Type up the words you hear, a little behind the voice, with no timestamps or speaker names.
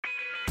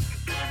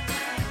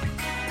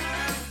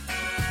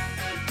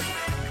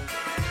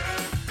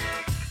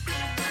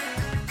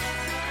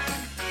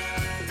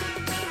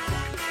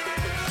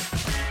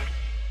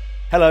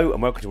Hello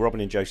and welcome to Robin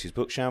and Josie's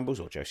Book Shambles,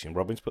 or Josie and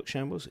Robin's Book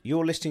Shambles.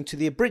 You're listening to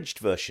the abridged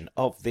version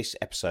of this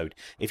episode.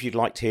 If you'd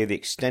like to hear the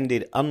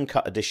extended,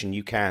 uncut edition,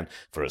 you can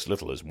for as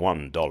little as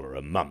 $1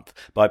 a month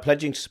by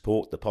pledging to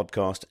support the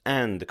podcast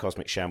and the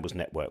Cosmic Shambles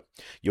Network.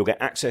 You'll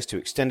get access to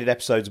extended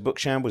episodes of Book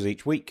Shambles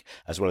each week,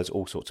 as well as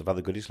all sorts of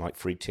other goodies like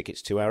free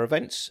tickets to our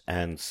events,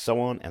 and so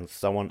on and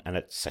so on and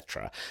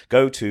etc.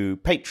 Go to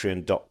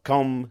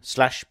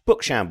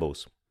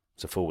patreon.com/bookshambles.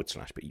 It's a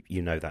 / but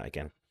you know that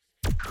again.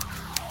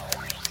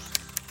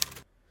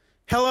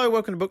 Hello,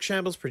 welcome to Book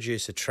Shambles.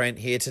 Producer Trent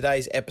here.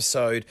 Today's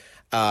episode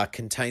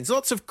contains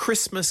lots of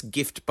Christmas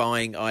gift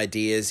buying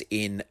ideas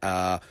in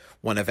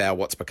one of our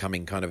what's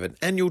becoming kind of an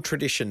annual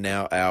tradition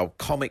now, our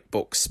comic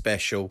book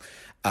special.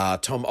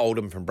 Tom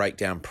Oldham from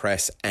Breakdown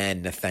Press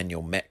and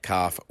Nathaniel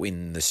Metcalf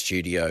in the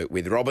studio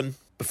with Robin.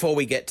 Before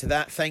we get to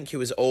that, thank you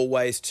as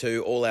always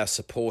to all our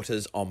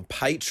supporters on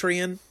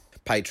Patreon.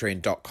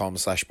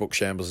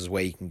 Patreon.com/bookshambles is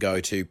where you can go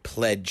to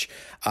pledge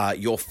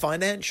your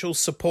financial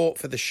support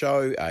for the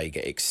show. You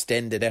get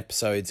extended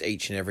episodes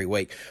each and every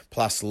week,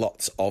 plus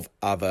lots of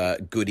other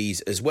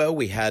goodies as well.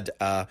 We had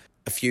a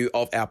few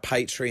of our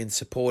Patreon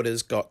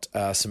supporters got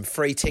some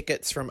free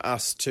tickets from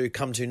us to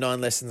come to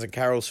 9 Lessons and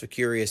Carols for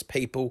Curious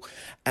People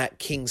at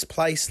King's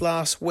Place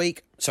last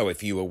week. So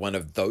if you were one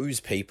of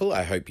those people,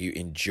 I hope you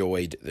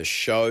enjoyed the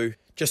show.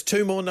 Just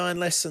 2 more 9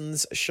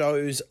 Lessons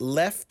shows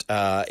left.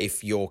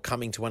 If you're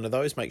coming to one of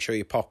those, make sure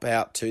you pop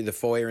out to the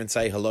foyer and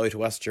say hello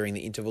to us during the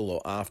interval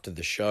or after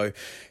the show. A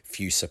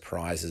few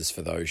surprises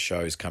for those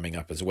shows coming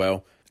up as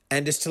well.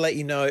 And just to let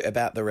you know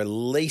about the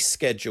release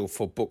schedule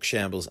for Book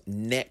Shambles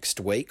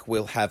next week,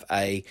 we'll have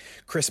a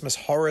Christmas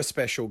horror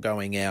special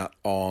going out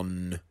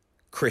on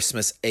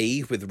Christmas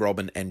Eve with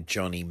Robin and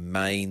Johnny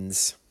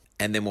Maines.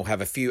 And then we'll have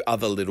a few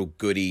other little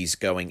goodies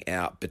going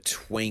out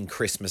between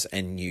Christmas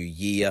and New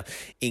Year,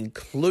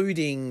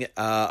 including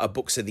a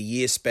Books of the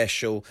Year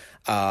special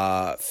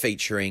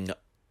featuring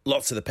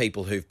lots of the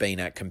people who've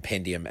been at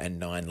Compendium and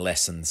 9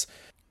 Lessons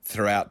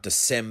throughout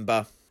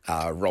December.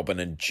 Robin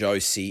and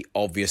Josie,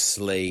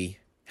 obviously,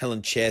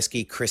 Helen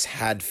Chesky, Chris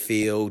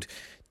Hadfield,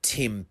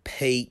 Tim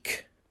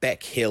Peake,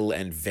 Beck Hill,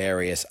 and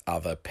various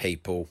other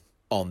people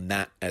on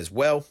that as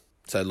well.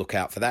 So look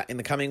out for that in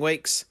the coming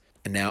weeks.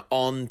 And now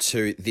on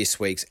to this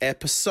week's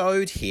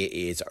episode. Here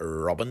is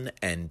Robin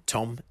and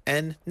Tom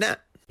and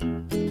Nat.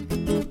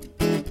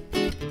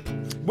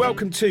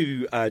 Welcome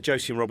to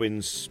Josie and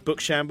Robin's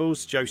Book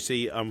Shambles.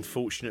 Josie,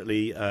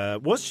 unfortunately,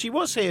 was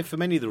here for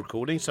many of the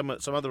recordings. Some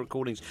other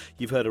recordings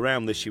you've heard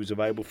around this she was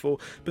available for,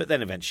 but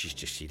then eventually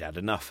she'd had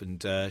enough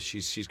and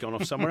she's gone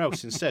off somewhere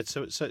else instead.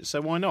 So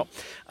why not?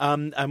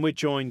 And we're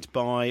joined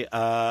by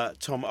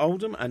Tom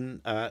Oldham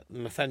and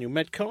Nathaniel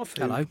Metcalf,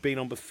 who've been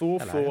on before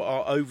for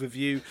our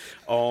overview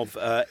of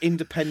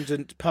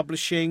independent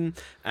publishing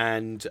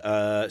and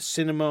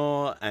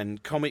cinema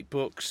and comic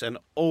books and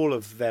all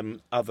of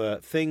them other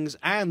things.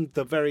 And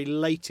the very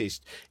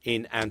latest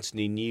in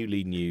Anthony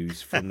Newley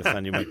news from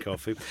Nathaniel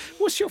Metcalf.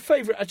 What's your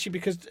favourite, actually,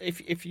 because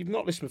if you've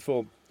not listened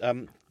before,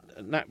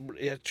 Nat,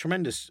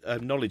 tremendous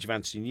knowledge of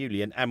Anthony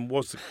Newley and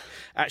was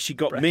actually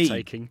got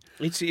me.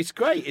 It's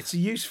great. It's a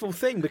useful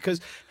thing because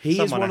he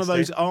is one of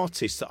those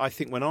artists that I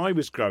think when I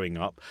was growing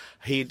up,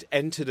 he'd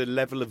entered a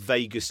level of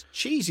Vegas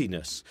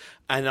cheesiness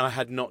and I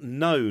had not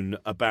known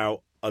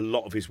about a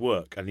lot of his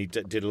work. And he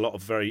did a lot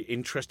of very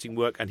interesting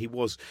work and he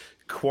was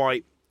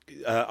quite...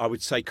 I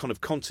would say kind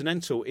of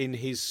continental in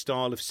his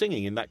style of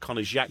singing, in that kind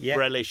of Jacques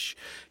Brelish,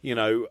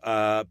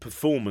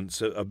 performance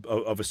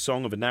of a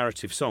song, of a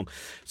narrative song.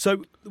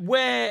 So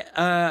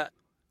where,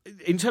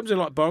 in terms of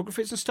like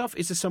biographies and stuff,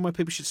 is there somewhere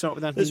people should start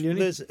with Anthony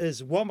Newley?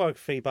 There's one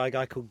biography by a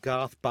guy called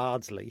Garth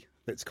Bardsley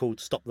that's called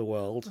Stop the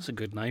World. That's a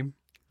good name.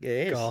 Yeah,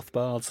 it is. Garth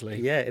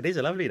Bardsley. Yeah, it is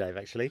a lovely name,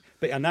 actually.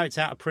 But I know it's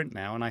out of print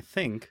now, and I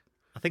think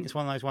it's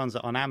one of those ones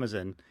that on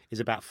Amazon is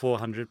about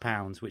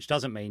 £400, which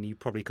doesn't mean you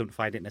probably couldn't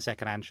find it in a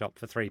second-hand shop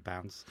for £3.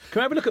 Can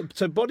we have a look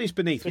at Bodies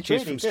Beneath, which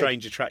is from good.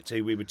 Stranger Tractor,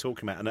 who we were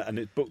talking about, and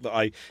a book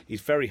that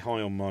is very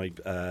high on my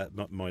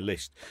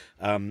list.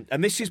 And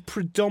this is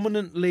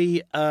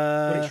predominantly...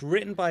 Well, it's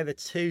written by the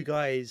 2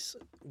 guys,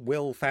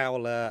 Will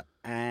Fowler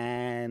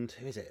and...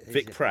 who is it?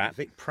 Vic Pratt.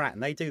 Vic Pratt,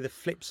 and they do the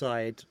flip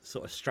side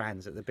sort of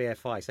strands at the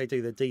BFI. So they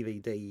do the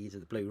DVDs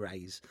and the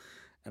Blu-rays,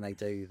 and they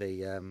do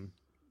the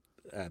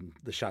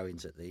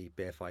showings at the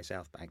BFI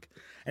South Bank.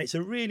 And it's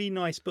a really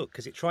nice book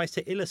because it tries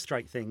to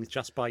illustrate things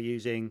just by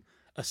using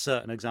a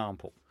certain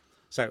example.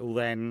 So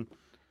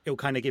it'll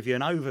kind of give you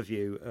an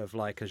overview of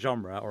like a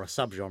genre or a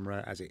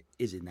subgenre, as it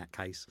is in that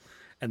case,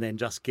 and then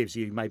just gives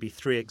you maybe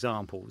 3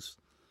 examples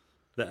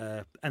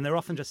and they're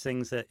often just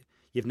things that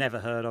you've never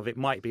heard of. It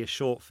might be a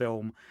short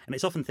film, and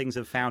it's often things that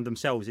have found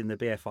themselves in the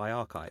BFI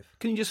archive.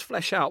 Can you just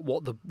flesh out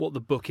what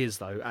the book is,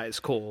 though, at its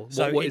core?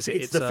 So what is it?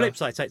 It's the flip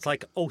side. So it's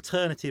like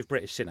alternative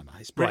British cinema.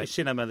 It's British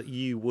cinema that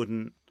you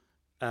wouldn't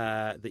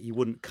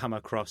come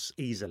across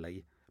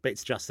easily, But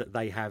it's just that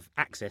they have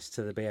access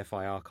to the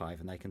BFI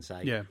archive and they can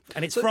say, Yeah.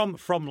 and it's from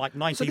like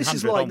 1900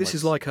 So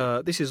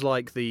this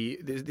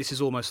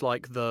is almost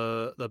like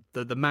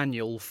the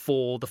manual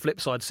for the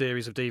Flipside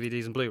series of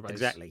DVDs and Blu-rays.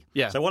 Exactly.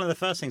 Yeah. So one of the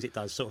first things it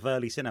does, sort of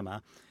early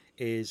cinema,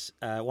 is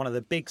one of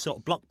the big sort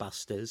of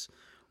blockbusters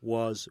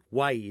was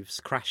waves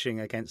crashing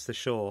against the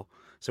shore.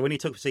 So when you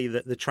took to see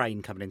the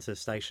train coming into the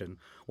station,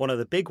 one of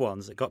the big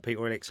ones that got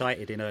people really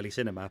excited in early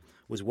cinema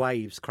was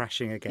waves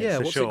crashing against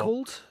the what's shore. it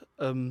called?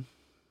 Do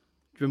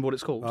you remember what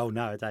it's called? Oh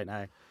no, I don't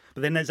know.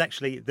 But then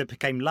there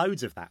became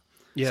loads of that.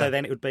 Yeah. So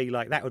then it would be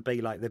like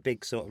the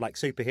big sort of like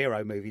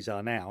superhero movies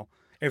are now.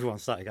 Everyone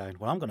started going,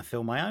 well, I'm going to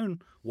film my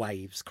own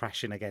waves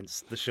crashing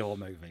against the shore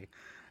movie,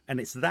 and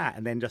it's that,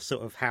 and then just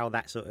sort of how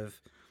there's sort of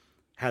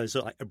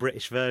like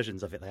British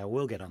versions of it.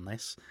 We'll get on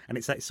this, and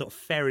it's that sort of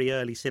very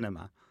early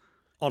cinema.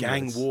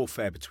 Gang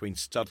warfare between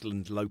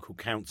Studland Local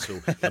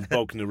Council and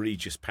Bognor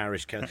Regis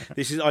Parish Council.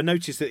 I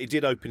noticed that it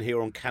did open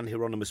here on Can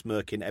Hieronymus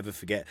Merkin Ever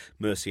Forget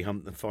Mercy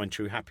Hunt and Find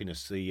True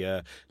Happiness,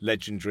 the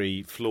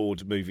legendary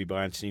flawed movie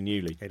by Anthony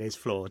Newley. It is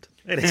flawed.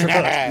 It is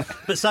flawed.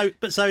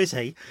 but so is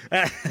he.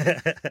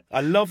 I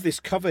love this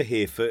cover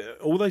here for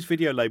all those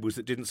video labels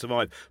that didn't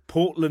survive.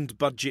 Portland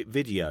Budget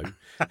Video,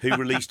 who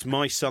released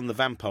My Son the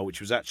Vampire,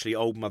 which was actually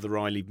Old Mother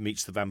Riley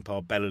meets the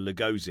vampire Bela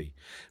Lugosi,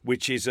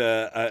 which is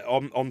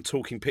on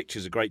Talking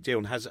Pictures great deal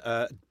and has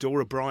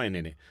Dora Bryan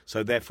in it,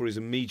 so therefore is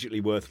immediately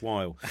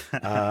worthwhile.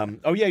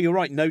 Oh yeah, you're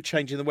right, No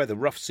Change in the Weather.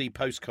 Rough sea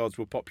postcards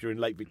were popular in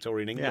late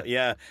Victorian England.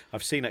 Yeah,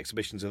 I've seen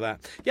exhibitions of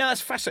that. Yeah, that's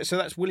fascinating. So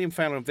that's William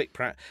Fowler and Vic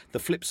Pratt, the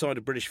flip side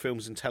of British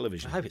films and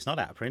television. I hope it's not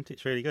out of print.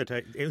 It's really good.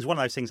 It was one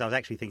of those things I was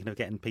actually thinking of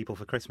getting people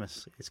for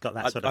Christmas. It's got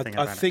that sort of thing.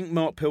 I think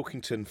Mark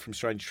Pilkington from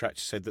Strange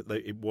Attractions said that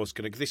it was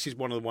going to. This is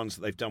one of the ones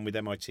that they've done with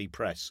MIT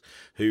Press,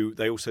 who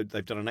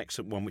they've done an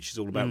excellent one, which is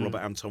all about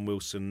Robert Anton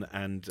Wilson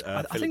and.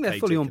 I think they're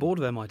fully on board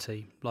with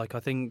MIT. Like I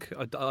think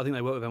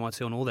they work with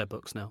MIT on all their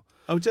books now.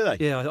 Oh, do they?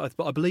 Yeah,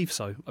 I believe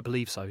so.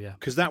 Yeah.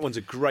 Because that one's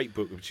a great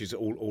book, which is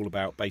all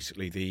about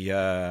basically the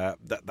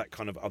that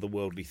kind of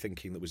otherworldly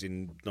thinking that was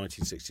in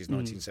 1960s,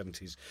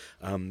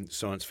 1970s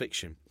science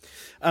fiction.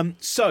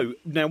 So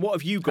now, what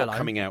have you got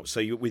coming out?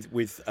 So you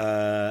with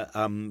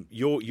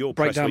your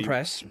Breakdown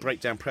Press,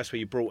 where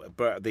you brought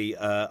the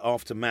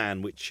After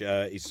Man, which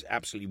is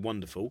absolutely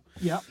wonderful.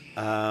 Yeah.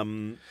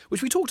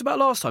 Which we talked about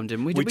last time,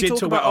 didn't we? We did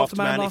talk about After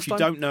Man. Last if you time?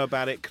 don't know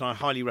about it, can I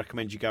highly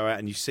recommend you go out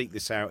and you seek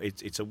this out.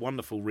 It's a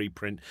wonderful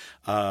reprint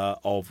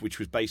of which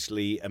was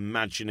basically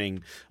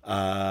imagining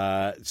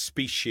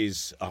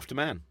species after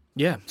man.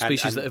 Yeah,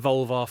 species that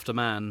evolve after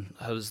man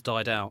has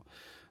died out.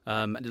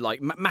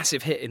 Like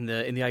massive hit in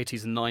the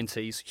 80s and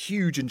 90s,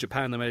 huge in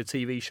Japan. They made a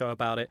TV show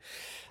about it,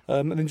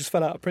 and then just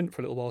fell out of print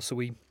for a little while. So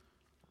we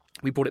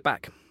brought it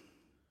back.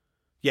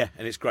 Yeah,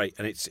 and it's great,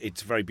 and it's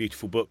a very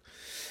beautiful book.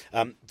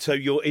 So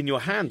you're in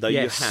your hand though.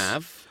 Yes. You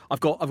have. I've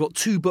got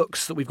two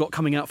books that we've got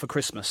coming out for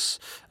Christmas.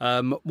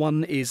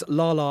 One is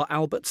Lala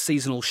Albert's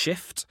Seasonal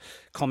Shift,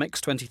 Comics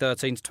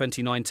 2013 to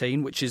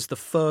 2019, which is the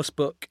first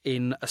book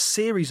in a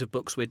series of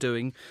books we're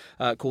doing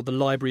called the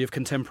Library of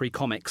Contemporary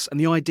Comics. And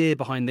the idea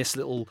behind this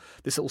little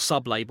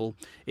sub-label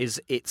is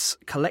it's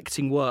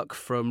collecting work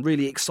from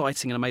really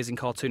exciting and amazing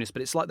cartoonists,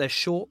 but it's like they're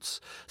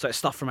shorts, so it's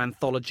stuff from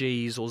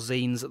anthologies or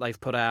zines that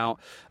they've put out.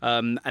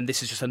 And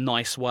this is just a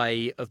nice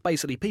way of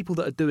basically people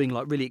that are doing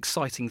like really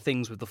exciting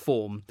things with the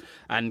form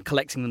and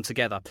collecting them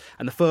together.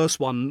 And the first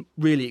one,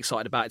 really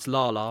excited about, it's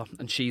Lala,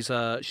 and she's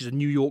a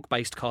New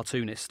York-based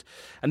cartoonist.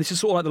 And this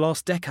is sort of like the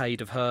last decade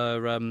of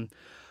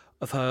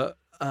her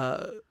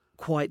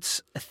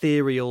quite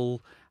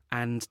ethereal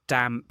and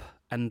damp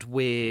and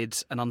weird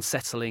and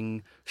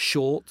unsettling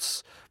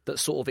shorts that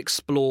sort of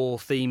explore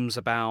themes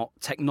about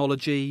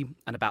technology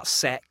and about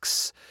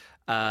sex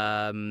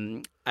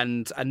and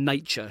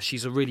nature.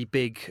 She's a really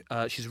big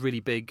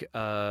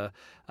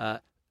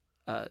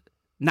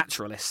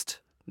naturalist.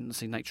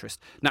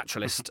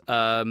 Naturalist.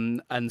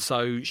 And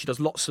so she does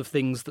lots of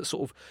things that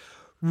sort of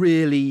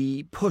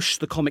really push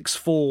the comics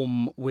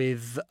form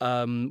with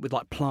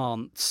like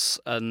plants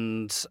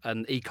and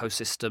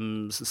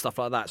ecosystems and stuff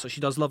like that. So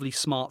she does lovely,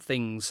 smart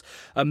things.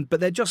 But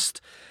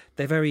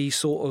they're very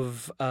sort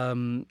of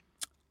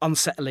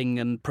unsettling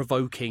and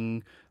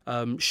provoking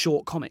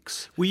short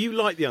comics. Well, you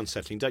like the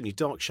unsettling, don't you?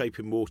 Dark Shape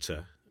in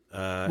Water.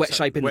 Wet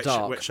Shape in the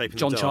Dark. Wet Shape in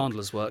John the Dark.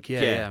 Chandler's work.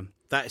 Yeah.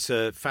 That's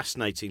a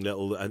fascinating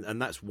little,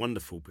 and that's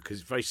wonderful because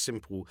it's very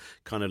simple,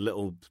 kind of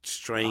little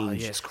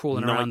strange it's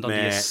crawling around under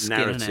your skin,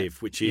 narrative,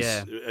 which is,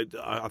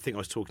 I think I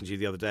was talking to you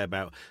the other day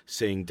about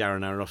seeing Darren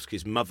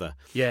Aronofsky's Mother.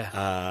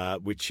 Yeah.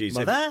 Which is...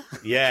 Mother?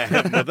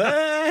 Yeah,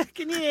 Mother,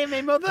 can you hear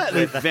me, Mother?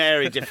 A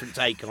very different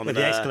take on with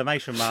the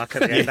exclamation mark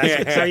at the end.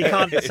 That's so you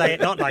can't say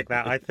it not like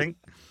that, I think.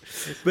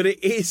 But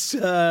it is,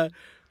 that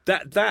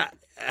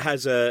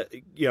has a,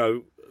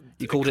 You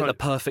called it the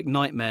perfect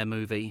nightmare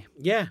movie.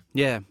 Yeah.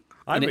 Yeah.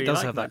 And really it does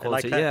like have that that.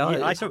 quality. Like that.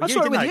 Yeah, I saw it with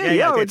it with you.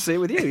 Yeah, I would see it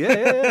with you.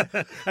 Yeah.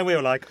 And we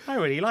were like, I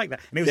really like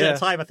that. And it was at a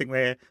time, I think,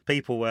 where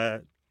people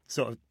were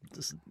sort of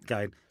just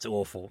going, it's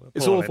awful.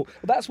 It's awful.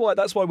 That's why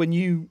when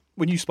you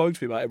spoke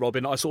to me about it,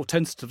 Robin, I sort of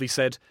tentatively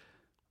said,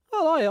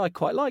 Well, I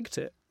quite liked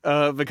it.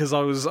 Because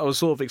I was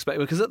sort of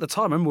expecting, because at the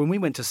time, I remember when we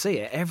went to see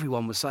it,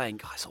 everyone was saying,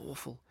 "God, it's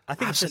awful." I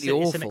think absolutely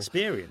it's awful. an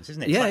experience,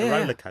 isn't it? Yeah, It's like yeah, a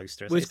roller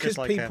coaster. Well, it's just because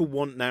like people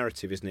want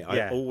narrative, isn't it? I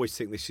Yeah. always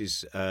think this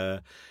is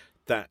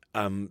that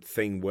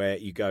thing where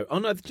you go, oh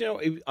no, do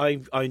you know,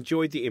 I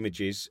enjoyed the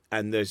images,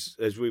 and there's,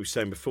 as we were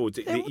saying before,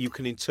 that you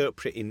can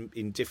interpret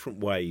in different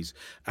ways,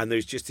 and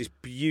there's just this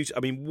beauty. I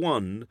mean,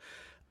 one.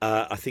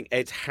 I think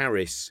Ed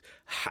Harris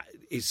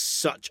is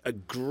such a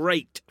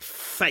great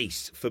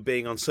face for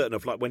being uncertain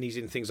of, like when he's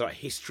in things like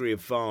History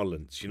of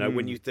Violence, you know,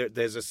 when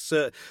there's a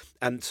certain,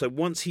 and so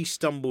once he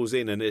stumbles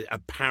in and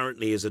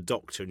apparently is a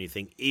doctor, and you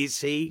think, is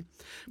he?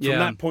 From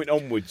that point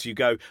onwards, you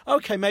go,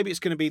 okay, maybe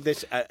it's going to be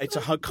this. It's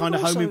a kind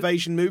of home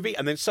invasion movie,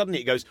 and then suddenly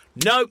it goes,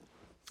 no.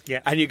 Yeah.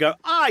 And you go,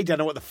 I don't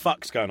know what the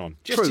fuck's going on.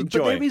 Just True,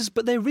 enjoy it.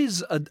 but there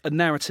is a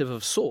narrative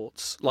of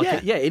sorts.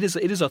 Like, Yeah. it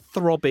is a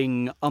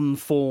throbbing,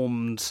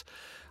 unformed.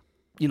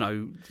 You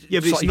know, Yeah,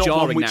 but it's slightly not one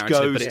jarring which narrative,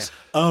 goes, but it's,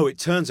 oh, it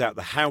turns out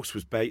the house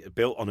was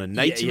built on a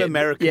Native yeah.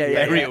 American Yeah,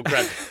 yeah, burial yeah.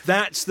 ground.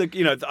 That's the,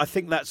 you know, I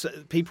think that's,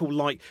 people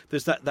like,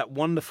 there's that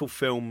wonderful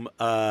film,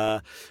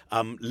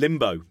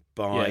 Limbo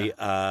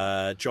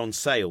by John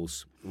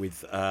Sayles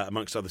with,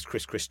 amongst others,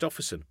 Chris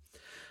Christopherson.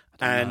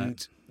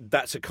 And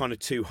that's a kind of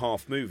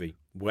two-half movie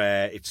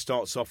where it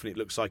starts off and it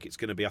looks like it's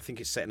going to be, I think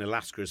it's set in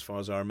Alaska as far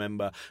as I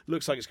remember.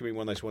 Looks like it's going to be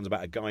one of those ones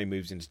about a guy who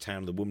moves into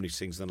town, the woman who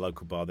sings in the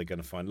local bar, they're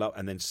going to find love.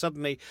 And then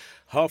suddenly,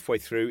 halfway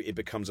through, it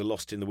becomes a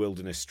Lost in the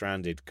Wilderness,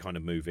 Stranded kind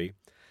of movie.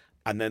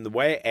 And then the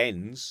way it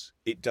ends,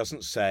 it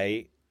doesn't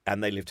say,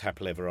 and they lived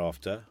happily ever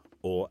after,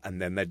 or,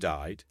 and then they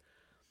died.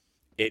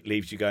 It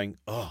leaves you going,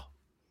 oh,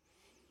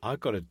 I've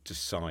got to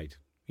decide.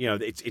 You know,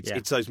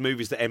 it's those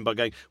movies that end by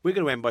going, we're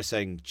going to end by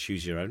saying,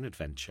 choose your own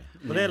adventure.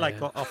 Well, they're like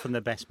often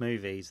the best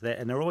movies,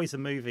 and they're always the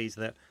movies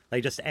that they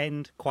just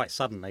end quite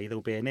suddenly.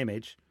 There'll be an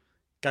image,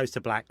 goes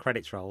to black,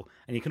 credits roll,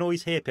 and you can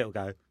always hear people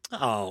go,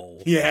 "Oh,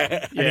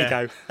 Yeah. and you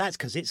go, "That's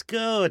because it's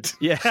good."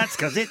 Yeah. That's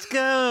because it's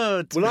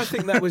good. Well, I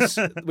think that was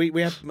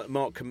we had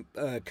Mark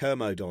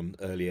Kermode on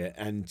earlier,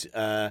 and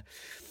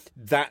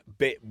that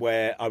bit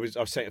where I was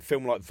saying a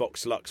film like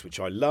Vox Lux, which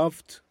I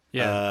loved.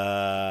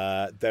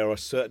 Yeah. There are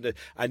certain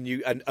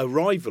and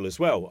Arrival as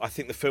well. I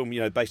think the film, you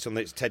know, based on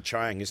it's Ted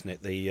Chiang, isn't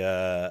it?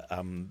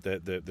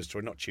 The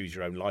story, not Choose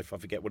Your Own Life. I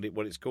forget what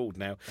it's called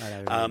now.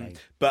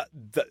 But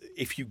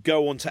if you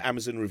go onto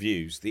Amazon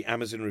reviews, the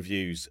Amazon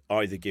reviews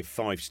either give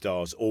 5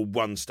 stars or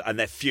 1 star, and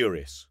they're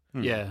furious.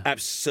 yeah.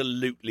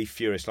 Absolutely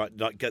furious. Like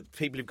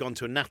people who've gone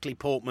to a Natalie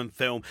Portman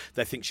film,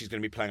 they think she's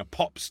going to be playing a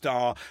pop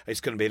star.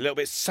 It's going to be a little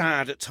bit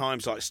sad at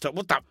times. Like, stop!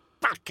 What the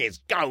fuck is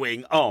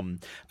going on?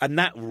 And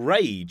that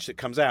rage that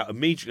comes out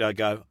immediately, I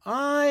go,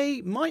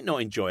 I might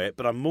not enjoy it,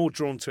 but I'm more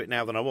drawn to it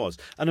now than I was.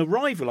 And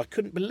Arrival, I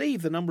couldn't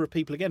believe the number of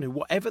people again who,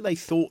 whatever they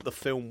thought the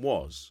film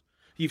was.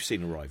 You've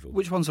seen Arrival.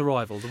 Which one's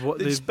Arrival?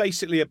 It's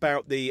basically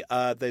about the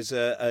there's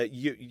a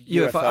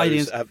UFOs.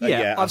 aliens.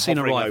 I've seen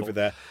hovering Arrival over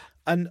there,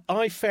 and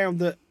I found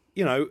that,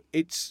 you know,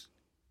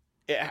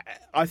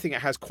 I think it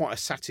has quite a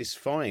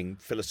satisfying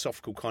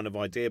philosophical kind of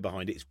idea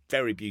behind it. It's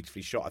very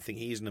beautifully shot. I think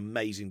he is an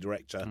amazing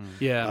director.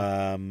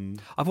 Yeah.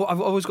 I've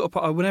always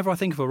got whenever I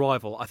think of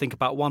Arrival, I think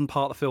about one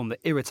part of the film that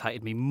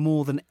irritated me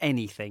more than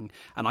anything,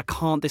 and I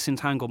can't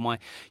disentangle my.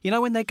 You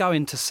know, when they go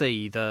in to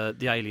see the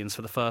aliens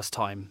for the first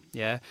time,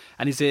 yeah,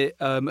 and is it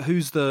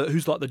who's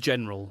like the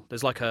general?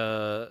 There's like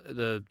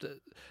the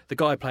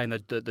guy playing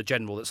the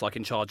general that's like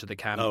in charge of the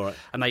camp. Oh, right.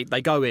 And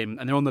they go in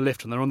and they're on the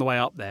lift and they're on the way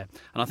up there,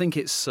 and I think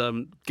it's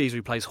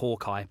Geezer who plays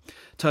Hawkeye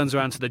turns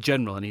around to the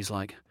general and he's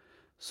like,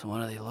 so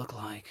what do they look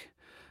like?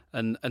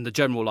 And the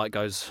general like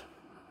goes,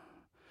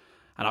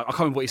 and I can't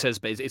remember what he says,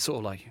 but it's sort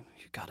of like,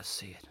 you got to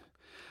see it.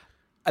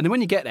 And then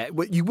when you get there,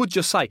 you would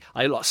just say,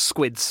 I look like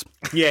squids.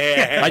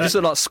 Yeah. I just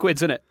look like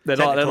squids, innit? They've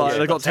got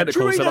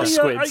tentacles, they're like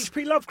squids.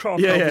 H.P.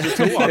 Lovecraft Yeah, novels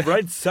yeah. at all? I've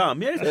read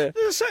some. Yes. There's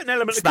a certain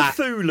element of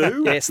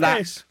Cthulhu. Yeah, it's that.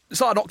 Yes.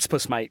 It's like an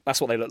octopus, mate.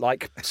 That's what they look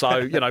like. So,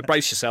 you know,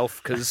 brace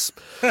yourself, because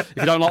if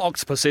you don't like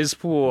octopuses,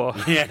 poor.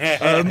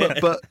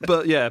 But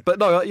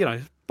no, you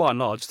know, by and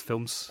large, the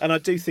films. And I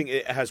do think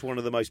it has one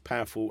of the most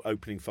powerful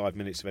opening 5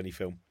 minutes of any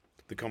film.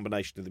 The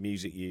combination of the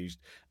music used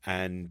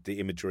and the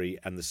imagery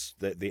and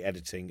the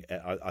editing.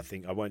 I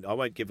think I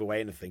won't give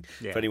away anything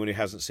for anyone who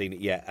hasn't seen it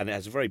yet. And it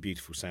has a very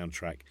beautiful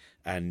soundtrack.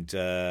 And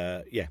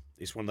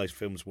it's one of those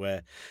films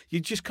where you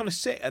just kind of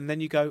sit and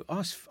then you go,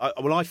 I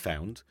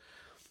found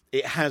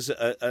it has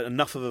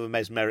enough of a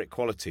mesmeric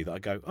quality that I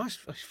go, I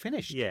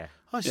finished. Yeah.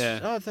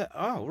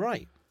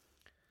 Right.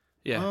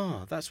 Yeah.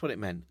 Oh, that's what it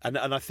meant. And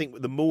I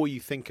think the more you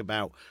think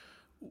about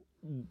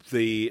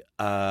the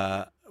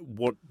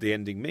what the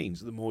ending means,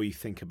 the more you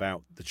think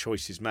about the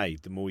choices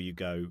made, the more you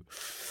go,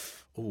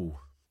 oh,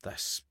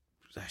 that's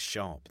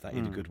sharp. That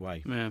in a good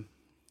way. Yeah.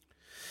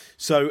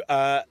 So,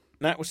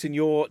 Nat, what's in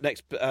your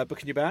next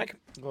book in your bag?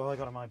 Well, I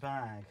got in my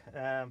bag.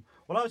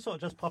 Well, I was sort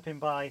of just popping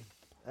by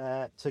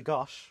to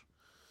Gosh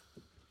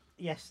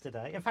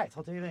yesterday. In fact,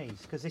 I'll do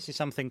these because this is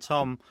something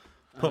Tom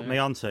put me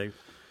onto,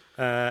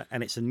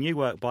 and it's a new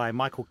work by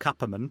Michael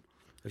Kupperman,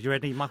 Have you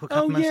read any Michael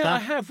Oh Kupperman yeah, I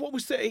stuff? have. What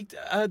was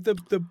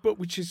the book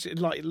which is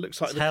like it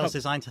looks like Tales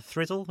Designed to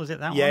Thriddle, was it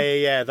that yeah, one? yeah,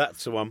 yeah.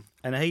 That's the one.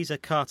 And he's a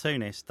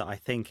cartoonist that I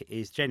think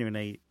is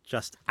genuinely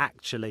just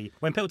actually...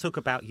 When people talk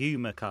about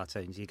humour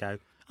cartoons, you go,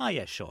 oh,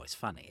 yeah, sure, it's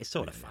funny. It's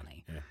sort of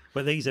funny. Yeah.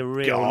 But these are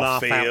real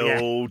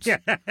Garfield.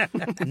 laugh out. Yeah.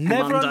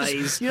 Never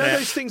Mondays. You know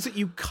those things that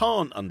you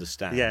can't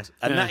understand. Yeah.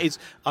 And Yeah. that is,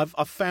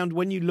 I've found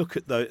when you look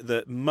at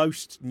the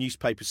most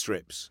newspaper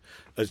strips,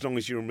 as long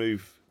as you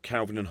remove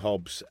Calvin and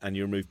Hobbes and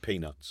you remove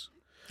Peanuts,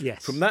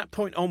 Yes. from that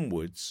point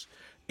onwards,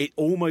 it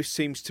almost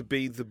seems to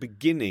be the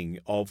beginning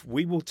of,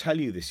 we will tell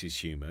you this is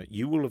humour,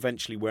 you will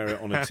eventually wear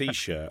it on a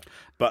T-shirt,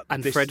 but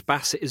And this, Fred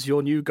Bassett is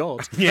your new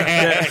god.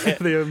 yeah,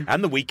 The,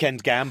 and the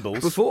Weekend Gambles.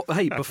 Before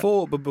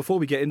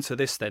we get into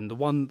this, then the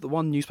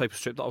one newspaper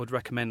strip that I would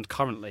recommend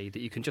currently that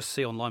you can just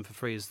see online for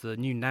free is the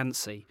new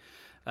Nancy,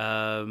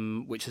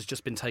 which has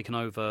just been taken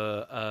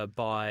over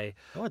by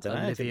Oh, I don't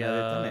know. I didn't know they'd Olivia.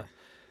 done it.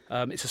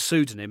 It's a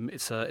pseudonym.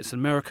 It's an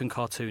American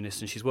cartoonist,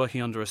 and she's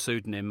working under a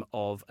pseudonym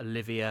of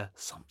Olivia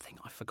something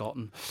I've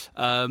forgotten.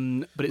 But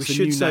We it's the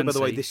should new say, Nancy. by the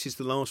way, this is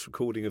the last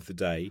recording of the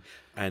day,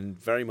 and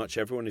very much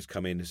everyone who's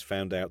come in has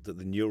found out that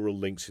the neural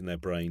links in their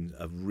brain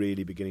are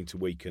really beginning to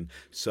weaken.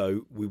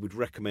 So we would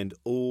recommend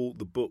all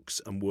the books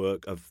and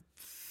work of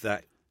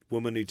that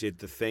woman who did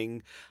The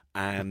Thing,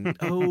 and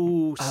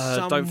don't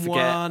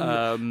forget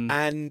someone,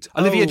 and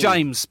Olivia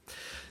James.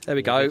 There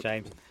we go.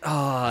 James.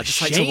 Ah, it just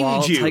takes a Shamed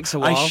while. you. Takes a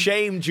while. I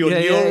shamed your Yeah,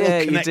 neural yeah,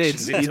 you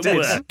connections did. into You did.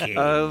 working.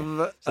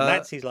 So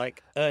Nancy's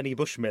like Ernie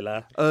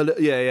Bushmiller.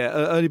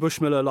 Ernie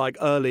Bushmiller, like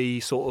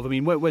early sort of. I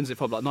mean, when's it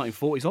from? Like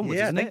 1940s onwards,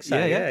 Yeah, I isn't think it?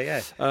 so,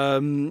 yeah.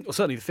 Well,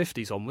 certainly the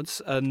 50s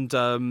onwards,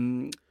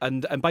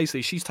 and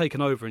basically she's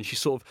taken over and she's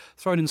sort of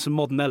thrown in some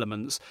modern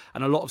elements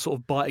and a lot of sort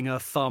of biting her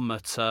thumb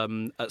at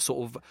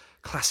sort of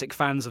classic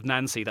fans of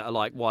Nancy that are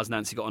like, why has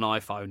Nancy got an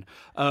iPhone?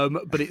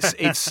 But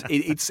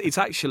it's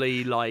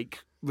actually like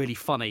really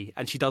funny,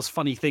 and she does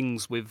funny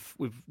things with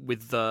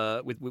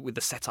the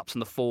setups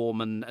and the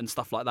form and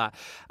stuff like that.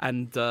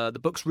 And the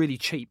book's really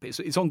cheap.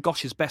 It's on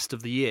Gosh's Best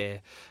of the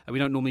Year, and we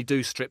don't normally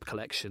do strip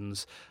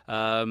collections,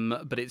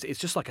 but it's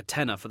just like a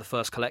tenner for the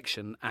first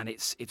collection, and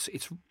it's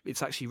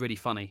actually really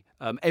funny.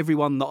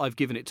 Everyone that I've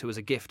given it to as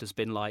a gift has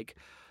been like,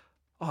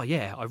 oh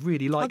yeah, I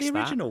really Are like the that.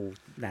 original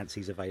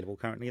Nancy's available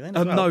currently then?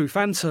 As well? No,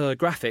 Fanta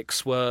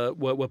Graphics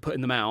were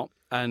putting them out,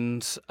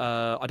 and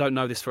I don't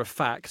know this for a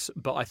fact,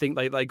 but I think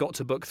they got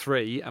to book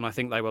 3, and I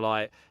think they were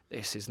like,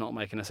 this is not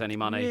making us any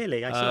money.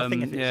 Really? I sort of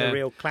think if it's a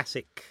real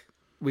classic.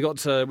 We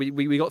got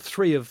we got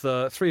 3 of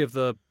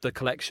the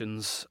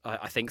collections,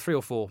 I think 3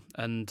 or 4,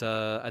 and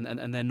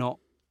they're not.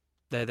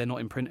 They're not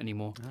in print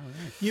anymore. Oh,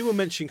 right. You were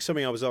mentioning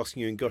something I was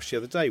asking you in Gosh the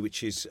other day,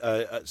 which is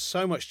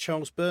so much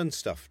Charles Burns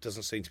stuff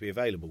doesn't seem to be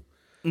available.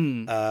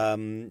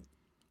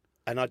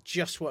 And I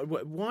just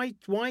why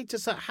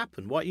does that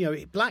happen? Why, you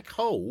know, Black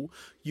Hole,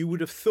 you would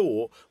have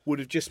thought would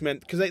have just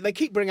meant, because they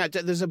keep bringing out,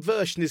 there's a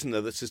version, isn't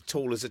there, that's as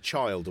tall as a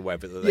child or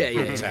whatever that they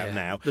bring out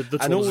now. The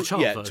tall as a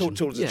child version.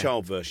 Tall as a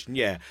child version,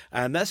 yeah.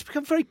 And that's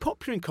become very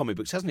popular in comic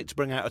books, hasn't it, to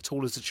bring out a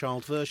tall as a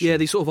child version? Yeah,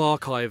 these sort of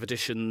archive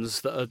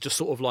editions that are just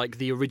sort of like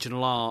the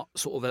original art,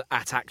 sort of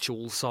at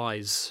actual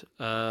size.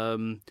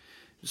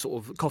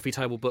 Sort of coffee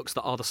table books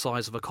that are the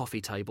size of a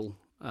coffee table.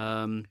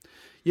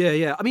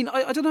 Yeah. I mean,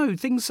 I don't know.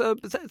 Things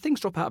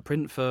drop out of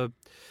print for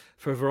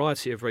a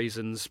variety of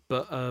reasons,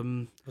 but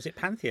Was it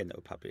Pantheon that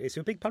were published? It's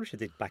a big publisher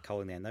did Black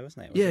Hole in the end, though,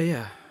 wasn't it?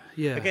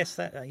 yeah. I guess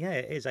that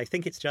it is. I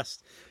think it's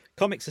just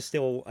comics are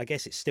still. I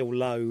guess it's still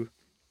low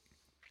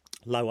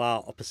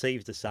art or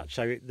perceived as such.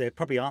 So there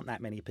probably aren't that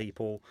many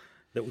people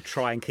that will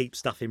try and keep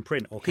stuff in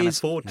print or can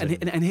afford to.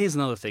 And here's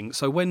another thing.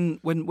 So when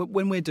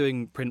we're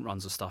doing print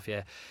runs of stuff,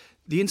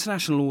 the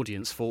international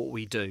audience for what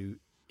we do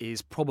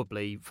is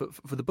probably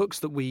for the books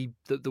that we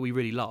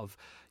really love.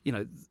 You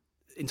know,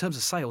 in terms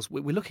of sales,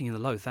 we're looking in the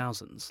low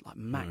thousands, like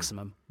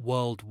maximum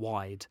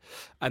worldwide.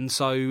 And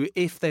so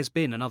if there's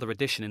been another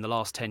edition in the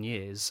last 10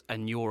 years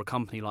and you're a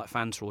company like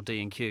Fanta or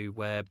D&Q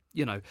where,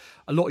 you know,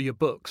 a lot of your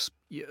books,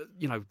 you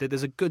know,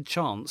 there's a good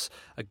chance,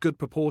 a good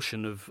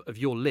proportion of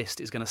your list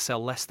is going to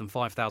sell less than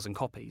 5,000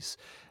 copies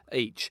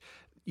each.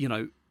 You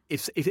know,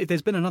 if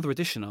there's been another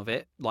edition of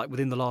it, like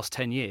within the last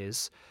 10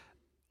 years,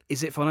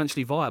 is it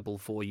financially viable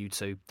for you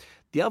to?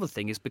 The other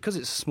thing is, because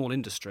it's a small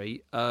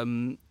industry,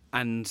 and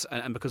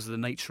because of the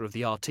nature of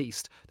the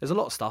artiste, there's a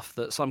lot of stuff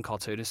that some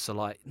cartoonists are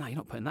like, no, you're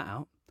not putting that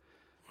out.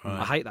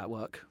 Right. I hate that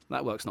work.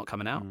 That work's not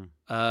coming out.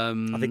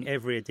 I think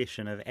every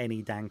edition of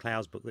any Dan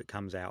Clowes book that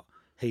comes out,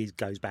 he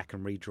goes back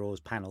and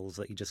redraws panels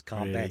that you just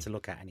can't bear to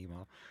look at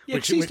anymore. Yeah,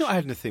 because he's not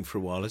had anything for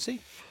a while, has he?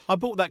 I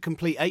bought that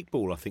complete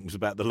 8-ball, I think, was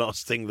about the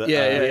last thing that...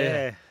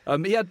 Yeah.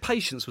 He had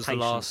Patience was the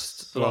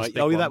last right.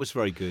 big Oh, one. that was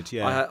very good,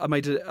 yeah. I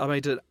made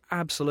an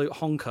absolute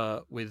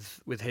honker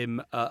with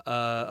him at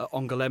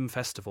Angoulême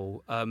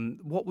Festival.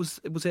 What was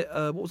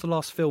the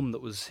last film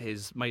that was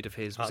made of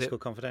his? Was Art School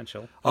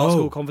Confidential. Art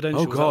School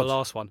Confidential was God. the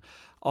last one.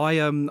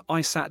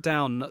 I sat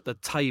down at the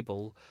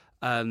table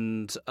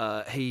and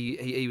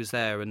he was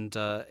there, and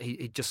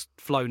he'd just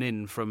flown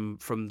in from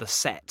the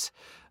set,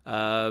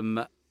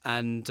 and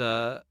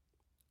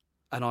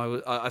and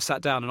I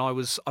sat down, and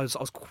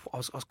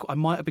I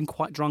might have been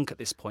quite drunk at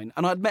this point,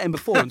 and I'd met him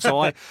before, and so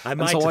I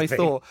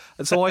thought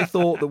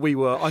that we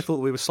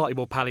were slightly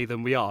more pally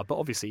than we are, but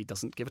obviously he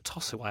doesn't give a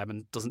toss who I am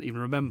and doesn't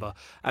even remember,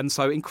 and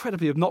so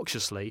incredibly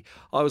obnoxiously,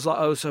 I was like,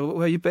 "Oh, so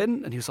where you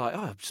been?" And he was like,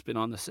 "Oh, I've just been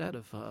on the set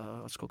of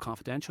what's called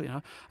Confidential, you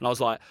know," and I was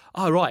like,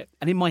 "Oh, right,"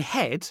 and in my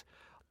head,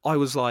 I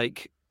was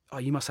like, "Oh,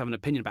 you must have an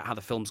opinion about how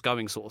the film's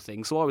going," sort of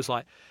thing. So I was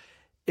like,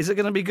 "Is it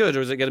going to be good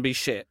or is it going to be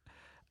shit?"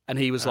 And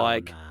he was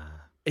like. Nah.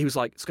 He was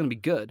like, "It's going to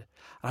be good."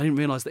 And I didn't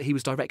realise that he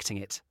was directing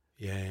it.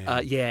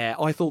 Yeah.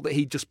 I thought that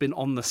he'd just been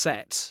on the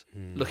set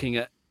looking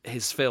at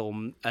his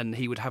film, and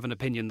he would have an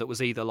opinion that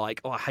was either like,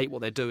 "Oh, I hate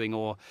what they're doing,"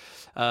 or,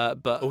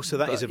 but also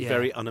that is a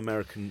very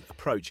un-American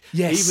approach.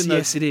 Yes, Even though,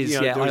 yes, it is. you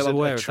know, Yeah, there is I'm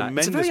aware a of that.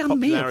 It's a tremendous very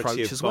un-me popularity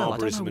approach of as well. I don't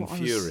barbarism know and what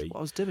fury. what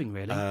I was doing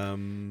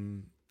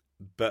really.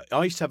 But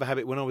I used to have a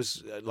habit when I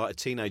was like a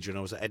teenager and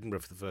I was at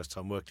Edinburgh for the first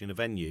time working in a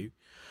venue.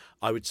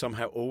 I would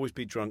somehow always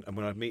be drunk, and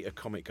when I'd meet a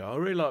comic, go, "I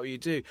really like what you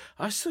do.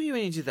 I saw you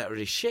when you did that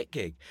really shit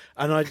gig,"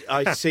 and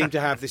I seem to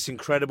have this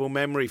incredible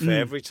memory for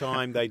every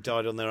time they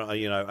died on their,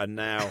 you know, and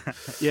now,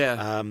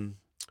 Yeah.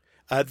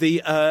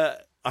 I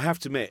have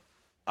to admit,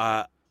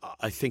 I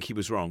think he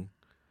was wrong.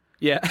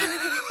 Yeah.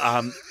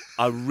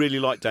 I really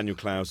like Daniel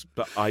Clowes,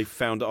 but I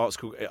found Art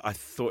School. I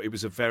thought it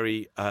was a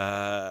very.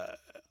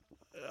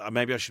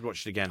 Maybe I should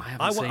watch it again. I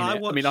haven't seen it.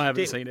 I mean, I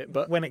haven't seen it,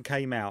 but when it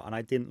came out, and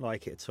I didn't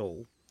like it at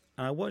all.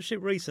 And I watched it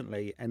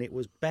recently, and it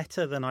was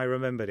better than I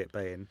remembered it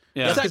being.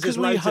 Yeah. Is that Because because there's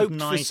we loads of hoped for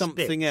nice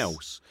something bits.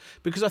 else?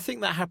 Because I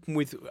think that happened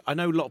with. I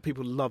know a lot of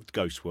people loved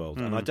Ghost World,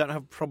 and I don't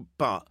have a problem.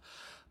 But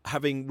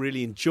having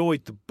really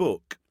enjoyed the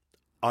book,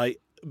 I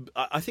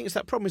think it's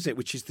that problem, isn't it?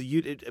 Which is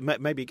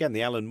maybe again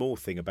the Alan Moore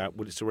thing about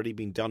it's already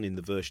been done in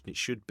the version it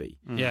should be.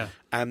 yeah.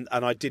 And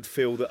I did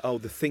feel that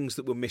the things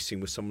that were missing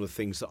were some of the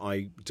things that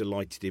I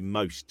delighted in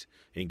most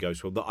in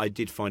Ghost World. That I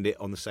did find it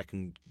on the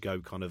second go,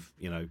 kind of,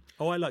 you know.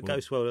 Oh, I like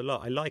Ghost World a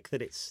lot. I like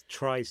that it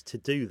tries to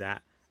do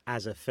that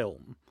as a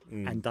film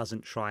and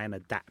doesn't try and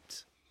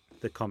adapt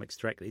the comics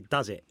directly. It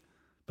does it,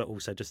 but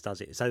also just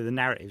does it. So the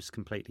narrative's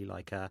completely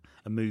like a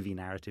movie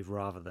narrative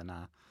rather than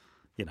a,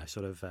 you know,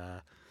 sort of.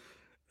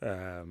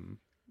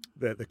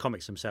 The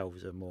comics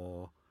themselves are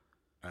more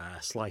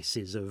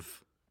slices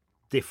of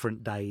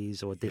different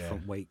days or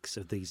different weeks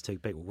of these two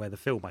people, where the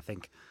film, I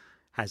think,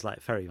 has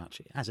like very much,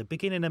 it has a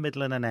beginning, a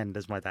middle and an end,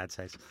 as my dad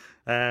says.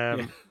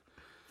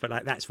 But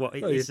like that's what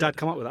it Oh, your is. dad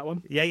come up with that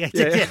one? Yeah, he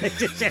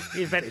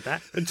invented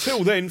that.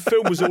 Until then,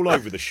 film was all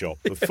over the shop.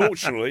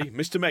 Fortunately,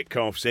 Mr.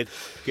 Metcalf said,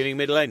 beginning,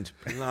 middle, end.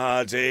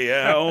 Bloody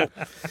hell.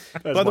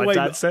 By the way,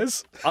 dad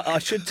says. I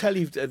should tell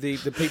you,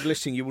 the people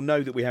listening, you will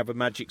know that we have a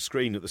magic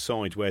screen at the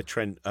side where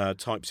Trent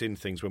types in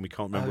things when we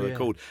can't remember what they're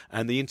called.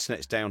 And the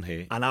internet's down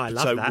here. I know, I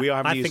love so that.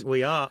 I think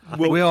we are.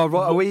 We are.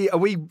 Are we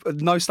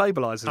no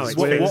stabilisers? Oh, it's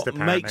What fixed,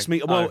 apparently. makes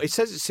me it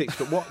says it's 6,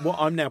 but what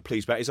I'm now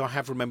pleased about is I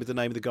have remembered the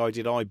name of the guy who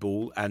did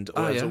Eyeball and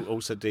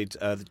also did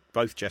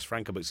both Jess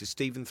Franco books. It's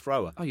Stephen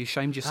Thrower. Oh, you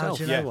shamed yourself.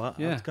 Do you know what?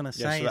 I was going to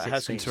say so that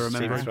has it's to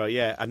remember. Stephen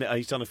Thrower, and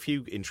he's done a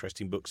few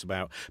interesting books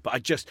about.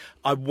 But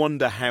I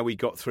wonder how he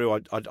got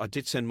through. I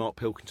did send Mark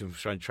Pilkington from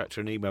Strange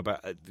Tractor an email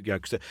about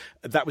because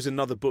that was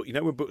another book. You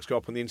know when books go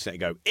up on the internet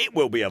and go, it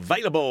will be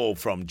available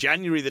from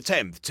January the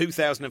 10th,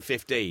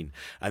 2015,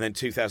 and then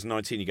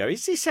 2019. You go,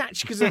 is this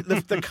actually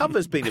because the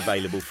cover's been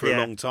available for a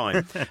long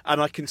time,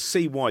 and I can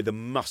see why there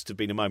must have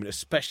been a moment,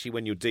 especially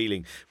when you're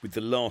dealing with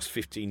the last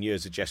 15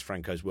 years of Jess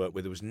Franco's work,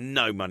 where there was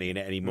no money in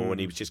it anymore, and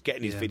he was just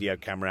getting his video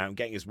camera out and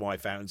getting his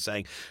wife out and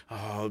saying,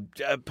 "Oh,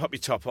 pop your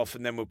top off,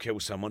 and then we'll kill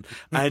someone."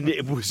 And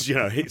it was,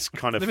 it's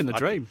kind of living the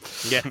dream.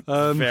 Yeah,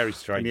 very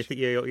strange. And you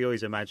think you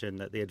always imagine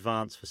that the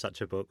advance for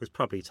such a book was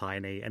probably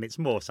tiny, and it's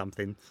more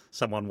something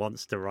someone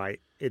wants to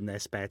write in their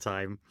spare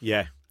time.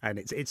 Yeah. And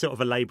it's sort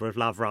of a labour of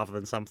love rather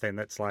than something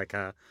that's like,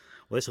 well,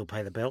 this will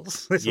pay the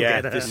bills. This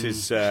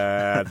is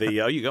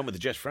you gone with the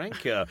Jess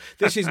Frank.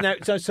 This is now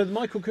so the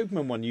Michael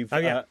Cooperman one. You've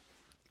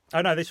Oh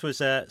no, this was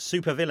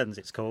Super Villains.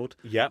 It's called.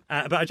 Yeah,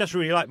 but I just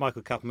really like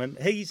Michael Cupperman.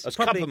 That's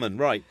Cupperman,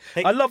 right?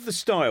 I love the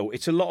style.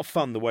 It's a lot of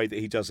fun the way that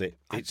he does it.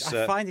 I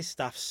find his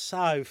stuff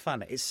so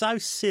fun. It's so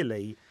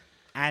silly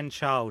and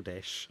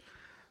childish.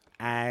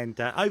 And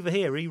over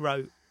here,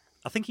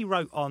 I think he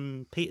wrote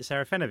on Peter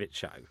Serafinovic's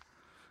show.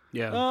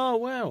 Yeah. Oh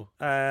wow.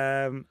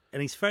 And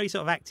he's very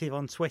sort of active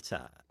on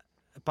Twitter.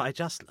 But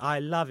I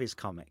love his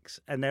comics,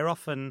 and they're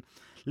often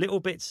little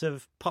bits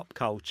of pop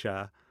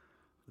culture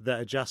that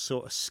are just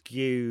sort of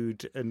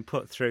skewed and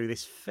put through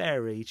this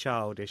very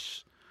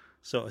childish,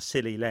 sort of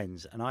silly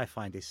lens. And I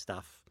find his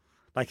stuff,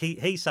 like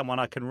he's someone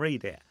I can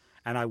read it,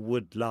 and I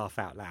would laugh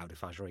out loud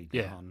if I was reading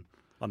it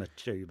on a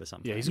tube or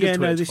something. Yeah, he's a good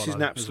this follow is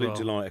an absolute as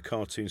well. delight. A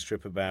cartoon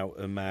strip about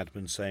a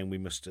madman saying we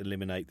must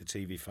eliminate the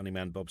TV funny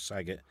man Bob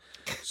Saget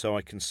so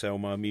I can sell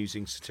my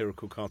amusing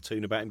satirical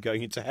cartoon about him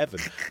going into heaven.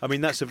 I mean,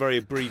 that's a very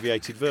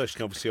abbreviated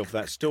version, obviously, of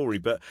that story,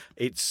 but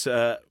it's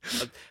that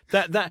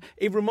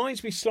it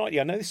reminds me slightly.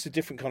 I know this is a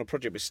different kind of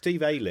project, but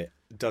Steve Aylett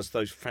does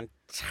those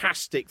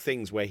fantastic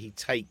things where he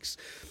takes,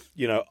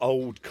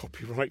 old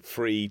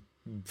copyright-free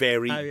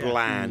very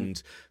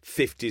bland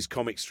 50s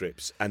comic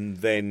strips, and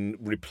then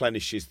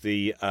replenishes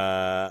the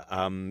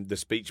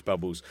speech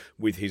bubbles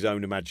with his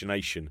own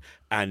imagination,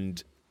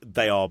 and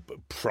they are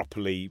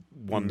properly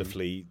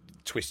wonderfully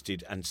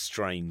twisted and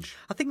strange.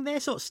 I think they're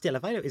sort of still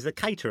available. Is the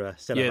Caterer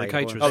still Yeah, available?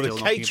 the Caterer's Oh, still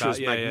the knocking Caterer's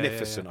about.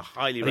 magnificent. I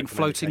highly I think recommend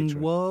Floating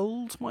Caterer.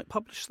 World might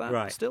publish that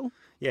Right. still.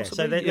 Yeah,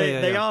 possibly.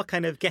 so they are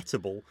kind of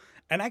gettable.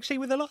 And actually,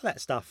 with a lot of that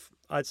stuff,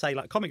 I'd say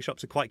like comic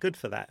shops are quite good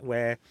for that,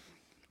 where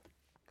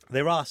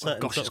there are certain.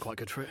 Gosh, sort it's of- quite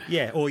good for it.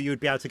 Yeah, or you'd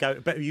be able to go,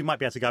 but you might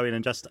be able to go in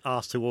and just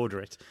ask to order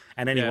it,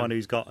 and anyone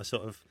who's got a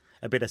sort of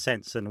a bit of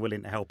sense and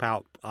willing to help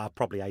out are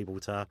probably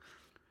able to,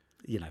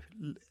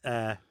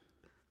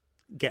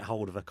 get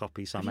hold of a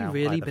copy somehow. Have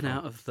you really either been from-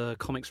 out of the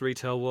comics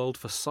retail world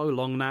for so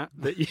long, Nat,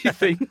 that you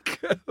think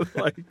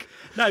like?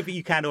 No, but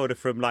you can order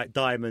from like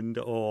Diamond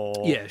or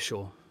Yeah,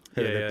 sure.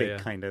 who Yeah, are the yeah, big yeah.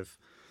 kind of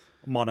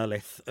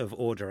monolith of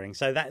ordering.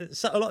 So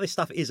a lot of this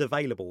stuff is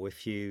available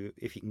if you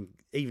can,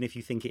 even if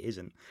you think it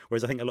isn't.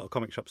 Whereas I think a lot of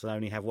comic shops that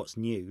only have what's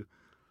new.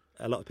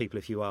 A lot of people,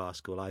 if you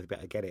ask, will either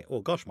better get it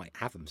or gosh, might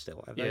have them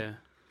still. Have they? Yeah.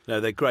 No,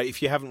 they're great.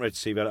 If you haven't read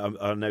Steve,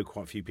 I know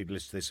quite a few people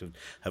listening to this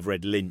have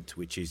read Lint,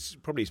 which is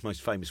probably his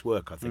most famous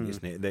work, I think,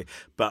 isn't it?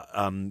 But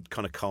kind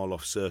of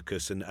Karloff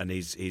Circus and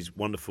his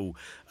wonderful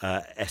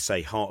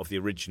essay, Heart of the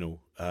Original,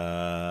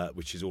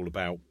 which is all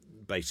about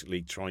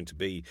basically trying to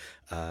be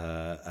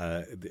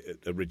the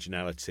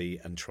originality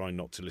and trying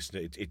not to listen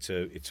to it. It's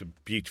a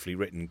beautifully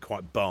written,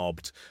 quite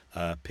barbed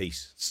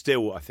piece.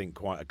 Still, I think,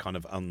 quite a kind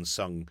of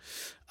unsung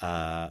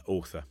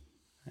author.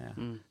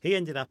 Yeah. He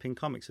ended up in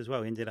comics as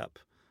well. He ended up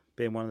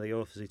being one of the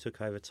authors who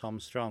took over Tom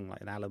Strong, like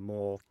an Alan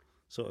Moore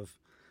sort of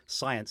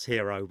science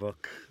hero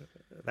book.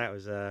 That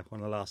was one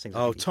of the last things.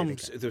 I Oh, think he did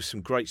Tom's! again. There was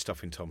some great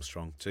stuff in Tom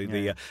Strong too.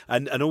 Yeah.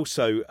 And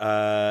also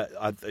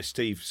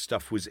Steve's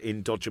stuff was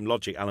in Dodgem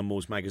Logic, Alan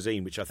Moore's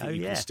magazine, which I think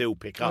you can still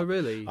pick up. Oh,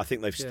 really? I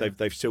think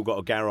they've still got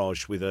a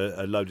garage with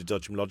a load of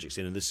Dodgem Logics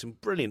in, and there's some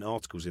brilliant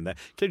articles in there,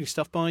 including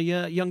stuff by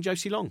young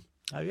Josie Long.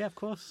 Oh yeah, of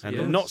course. And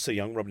Yes. not so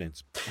young Robin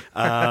Ince.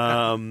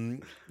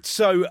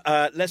 So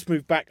let's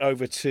move back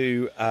over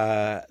to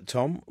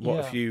Tom. What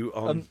Yeah. have you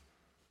on?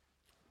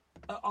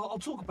 I'll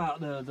talk about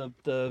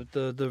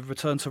the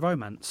Return to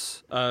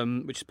Romance,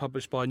 which is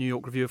published by New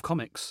York Review of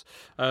Comics.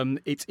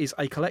 It is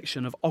a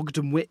collection of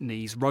Ogden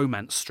Whitney's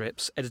romance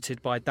strips,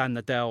 edited by Dan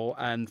Nadell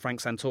and Frank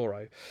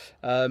Santoro,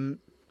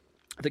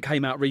 that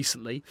came out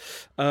recently,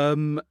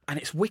 and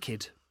it's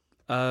wicked.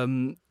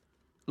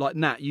 Like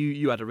Nat,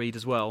 you had a read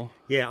as well.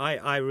 Yeah,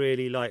 I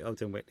really like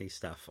Ogden Whitney's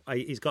stuff.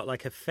 He's got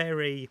like a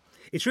very...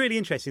 It's really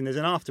interesting. There's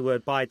an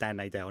afterword by Dan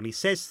Nadell, and he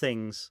says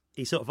things,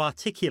 he sort of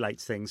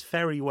articulates things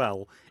very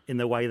well in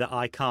the way that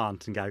I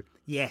can't and go,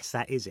 yes,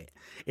 that is it.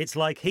 It's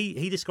like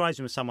he describes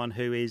him as someone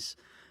who is...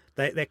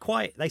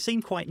 They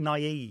seem quite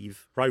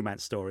naive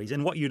romance stories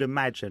and what you'd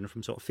imagine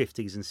from sort of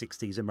 50s and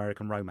 60s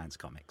American romance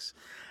comics.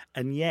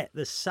 And yet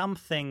there's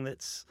something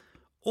that's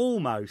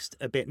almost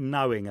a bit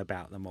knowing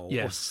about them all,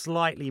 Yeah. or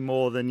slightly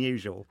more than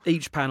usual.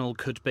 Each panel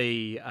could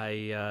be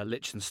a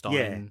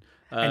Liechtenstein.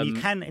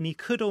 And you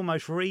could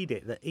almost read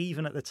it that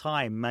even at the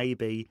time,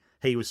 maybe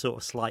he was sort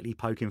of slightly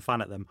poking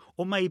fun at them,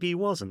 or maybe he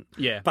wasn't.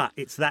 Yeah. But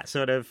it's that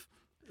sort of...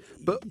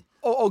 But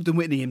Ogden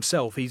Whitney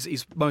himself,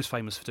 he's most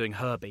famous for doing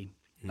Herbie,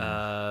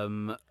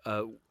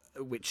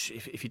 which,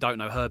 if you don't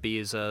know, Herbie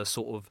is a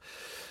sort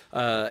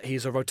of...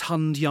 he's a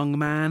rotund young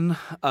man,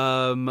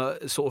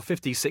 sort of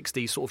 50s,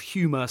 60s, sort of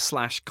humour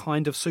 /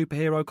 kind of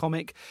superhero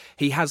comic.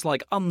 He has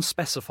like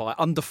unspecified,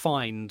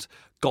 undefined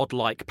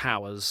godlike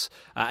powers,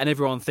 and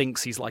everyone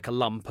thinks he's like a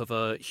lump of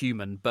a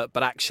human, but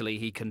actually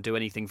he can do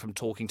anything from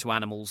talking to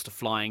animals to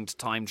flying to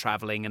time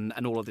travelling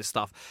and all of this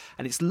stuff.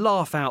 And it's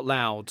laugh out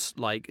loud,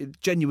 like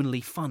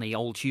genuinely funny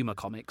old humour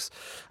comics.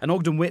 And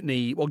Ogden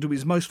Whitney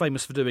is most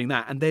famous for doing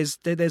that, and there's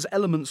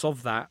elements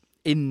of that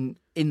in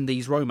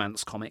these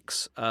romance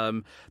comics.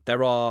 They're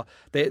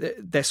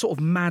sort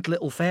of mad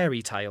little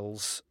fairy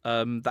tales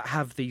that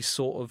have these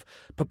sort of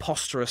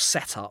preposterous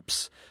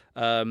setups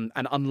and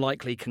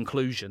unlikely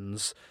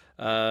conclusions,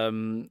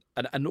 and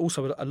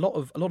also a lot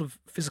of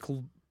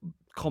physical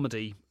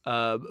comedy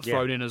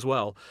thrown in as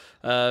well.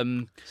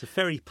 It's a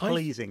very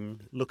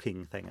pleasing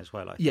looking thing as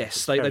well. I think. Yes,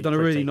 It's they've very done a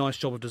really pretty. nice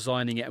job of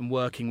designing it and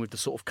working with the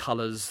sort of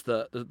colours,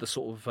 the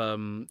sort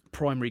of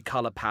primary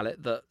colour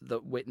palette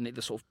that Whitney,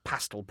 the sort of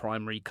pastel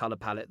primary colour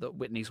palette that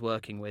Whitney's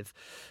working with.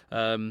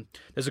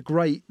 There's a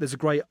great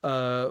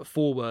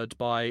foreword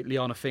by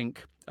Liana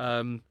Fink,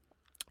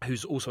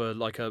 who's also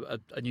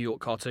a New York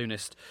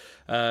cartoonist,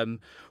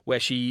 where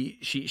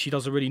she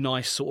does a really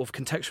nice sort of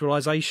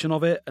contextualization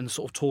of it and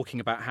sort of talking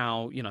about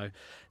how,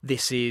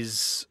 this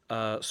is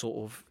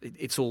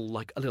it's all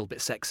like a little bit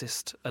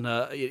sexist and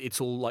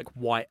it's all like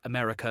white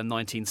America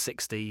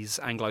 1960s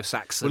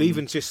Anglo-Saxon. Well,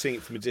 even just seeing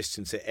it from a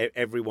distance,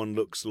 everyone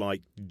looks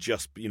like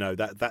just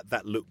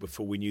that look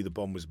before we knew the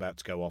bomb was about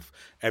to go off.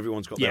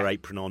 Everyone's got their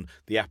apron on,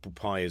 the apple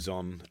pie is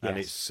on, and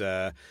it's.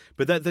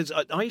 But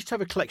I used to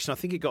have a collection. I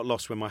think it got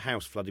lost when my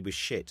house flooded flooded with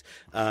shit,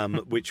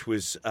 which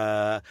was.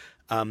 I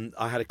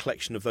had a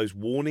collection of those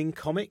Warning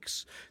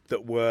comics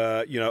that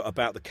were,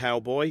 about the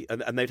cowboy,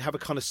 and they'd have a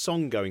kind of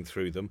song going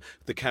through them.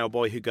 The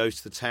cowboy who goes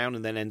to the town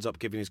and then ends up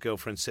giving his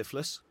girlfriend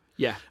syphilis.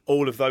 Yeah.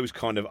 All of those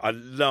kind of... I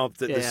love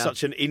that there's Yeah.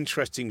 such an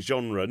interesting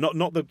genre.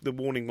 Not the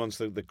Warning ones,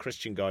 the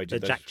Christian guy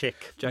did The those. Jack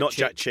Chick.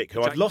 Jack Chick,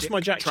 who I've lost my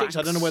Jack Chicks.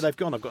 I don't know where they've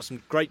gone. I've got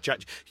some great Jack...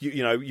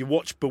 You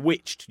watch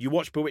Bewitched. You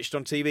watch Bewitched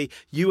on TV.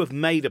 You have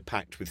made a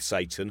pact with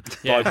Satan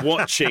by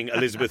watching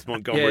Elizabeth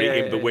Montgomery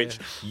in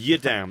Bewitched. You're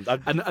damned.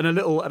 And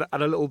a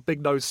little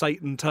big nose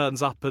Satan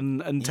turns up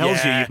and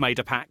tells you you've made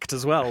a pact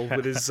as well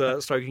with his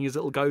stroking his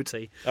little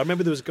goatee. I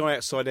remember there was a guy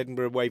outside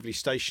Edinburgh Waverley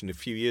Station a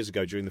few years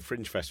ago during the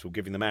Fringe Festival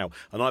giving them out,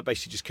 and I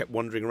basically just kept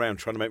wandering around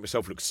trying to make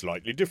myself look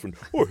slightly different.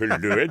 Oh, hello,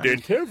 I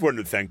didn't have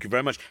one. Thank you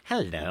very much.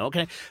 Hello.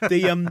 Okay.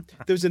 There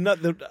was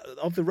another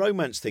of the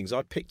romance things.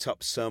 I picked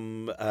up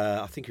some,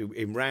 I think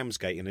in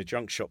Ramsgate in a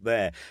junk shop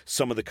there,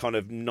 some of the kind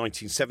of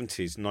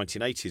 1970s,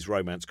 1980s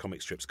romance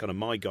comic strips, kind of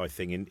My Guy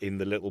thing in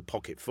the little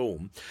pocket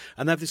form.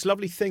 And they have this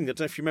lovely thing that I don't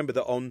know if you remember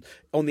that on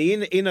the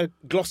inner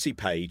glossy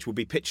page will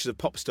be pictures of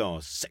pop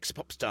stars, sex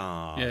pop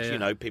stars.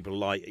 Yeah. People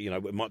like,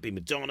 it might be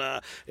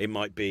Madonna, it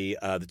might be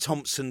the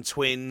Thompson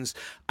twins,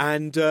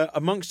 and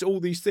amongst all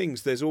these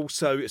things, there's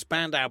also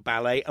Spandau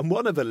Ballet and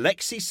one of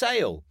Alexei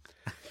Sale.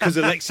 Because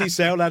Alexei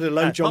Sale had a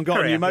Low John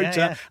got a new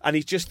motor, and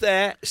he's just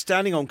there,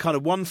 standing on kind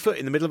of 1 foot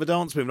in the middle of a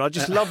dance move. And I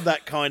just love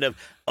that kind of,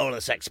 all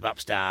the sex pop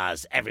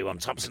stars, everyone,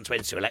 Thompson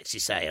twins to Alexei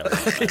Sale.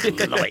 Love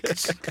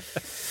it.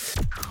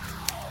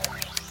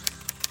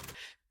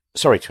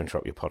 Sorry to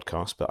interrupt your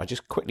podcast, but I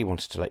just quickly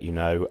wanted to let you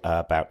know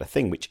about a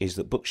thing, which is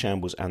that Book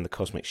Shambles and the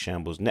Cosmic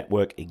Shambles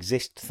Network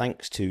exist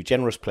thanks to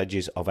generous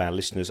pledges of our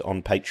listeners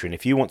on Patreon.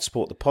 If you want to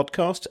support the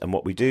podcast and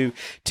what we do,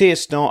 tiers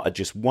start at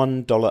just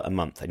 $1 a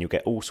month, and you'll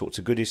get all sorts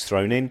of goodies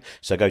thrown in.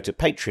 So go to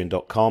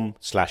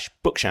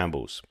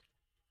patreon.com/bookshambles.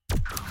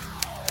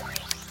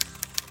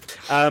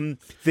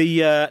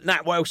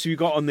 Nat, what else have you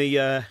got on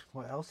the...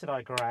 What else did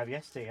I grab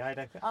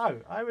yesterday?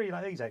 I really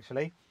like these,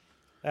 actually.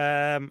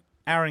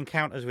 Our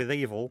Encounters with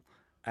Evil,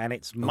 and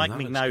it's Mike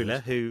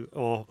Mignola,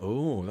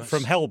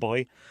 from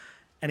Hellboy,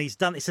 and he's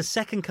done. It's a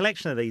second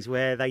collection of these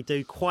where they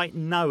do quite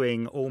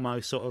knowing,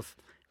 almost sort of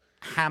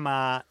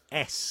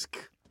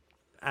Hammer-esque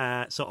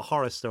sort of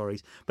horror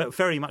stories, but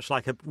very much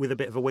with a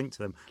bit of a wink to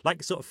them,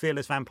 like sort of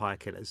Fearless Vampire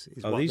Killers.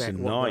 these are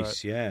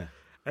nice, yeah.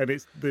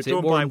 And they're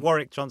drawn by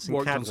Warwick Johnson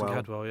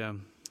Cadwell, yeah,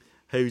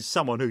 who's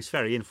someone who's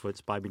very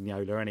influenced by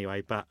Mignola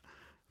anyway, but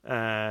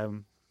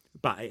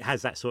it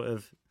has that sort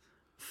of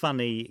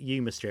funny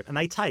humour strip, and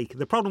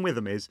the problem with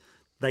them is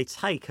they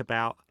take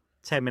about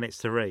 10 minutes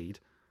to read,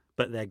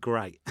 but they're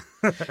great.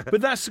 But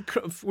that's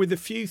with a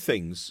few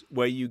things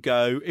where you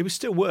go, it was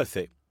still worth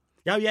it.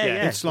 Oh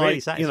yeah. It's like,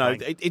 really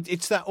satisfying.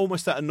 it's that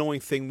almost that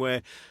annoying thing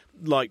where,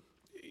 like,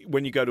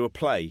 when you go to a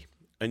play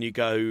and you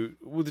go,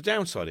 well, the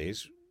downside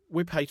is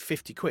we paid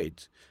 50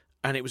 quid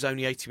and it was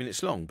only 80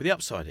 minutes long, but the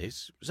upside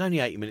is it was only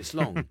 80 minutes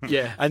long.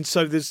 Yeah. And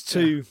so there's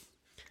two.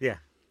 Yeah.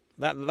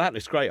 That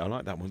is great. I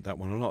like that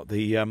one a lot.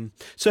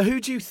 So who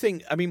do you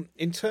think? I mean,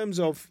 in terms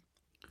of,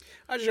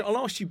 actually, I'll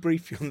ask you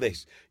briefly on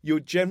this.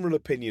 Your general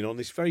opinion on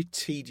this very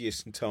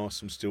tedious and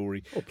tiresome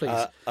story. Oh,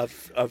 please.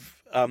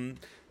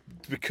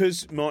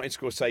 Because Martin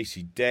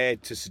Scorsese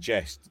dared to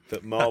suggest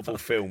that Marvel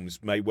films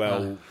may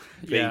well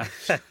be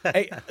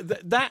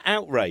that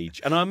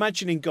outrage, and I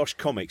imagine in Gosh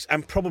Comics,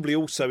 and probably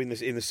also in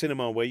the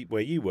cinema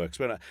where you work,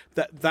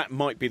 that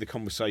might be the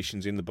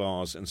conversations in the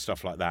bars and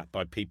stuff like that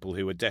by people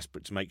who are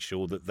desperate to make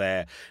sure that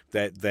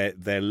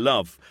their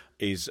love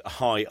is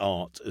high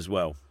art as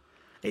well.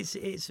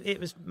 It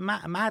was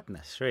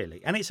madness,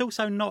 really, and it's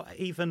also not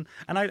even.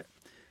 And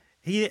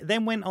he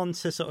then went on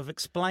to sort of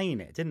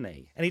explain it, didn't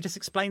he? And he just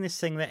explained this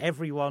thing that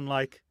everyone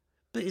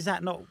but is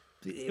that not...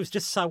 It was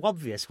just so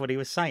obvious what he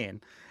was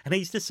saying. And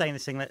he's just saying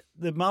this thing that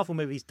the Marvel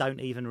movies don't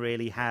even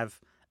really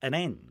have an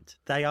end.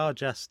 They are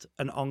just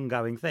an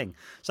ongoing thing.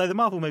 So the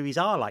Marvel movies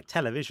are like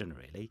television,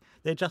 really.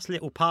 They're just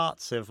little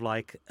parts of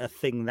like a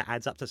thing that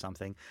adds up to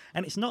something.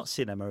 And it's not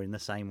cinema in the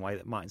same way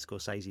that Martin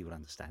Scorsese would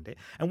understand it.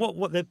 And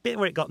what the bit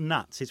where it got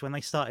nuts is when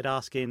they started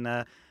asking...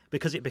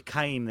 because it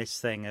became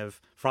this thing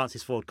of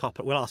Francis Ford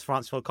Coppola. We'll ask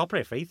Francis Ford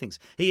Coppola if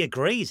he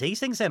agrees. He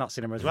thinks they're not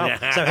cinema as well.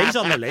 So he's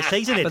on the list.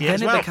 He's an idiot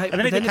as well. And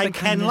then it became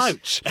Ken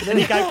Loach. And then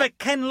you go, but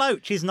Ken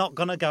Loach is not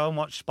going to go and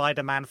watch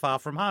Spider-Man Far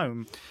From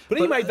Home. But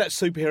he made that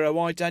superhero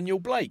I, Daniel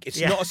Blake.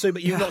 It's not a super...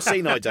 You've not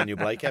seen I, Daniel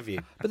Blake, have you?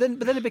 But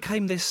then it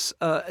became this,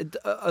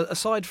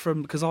 aside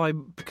from...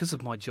 Because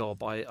of my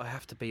job, I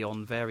have to be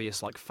on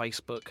various like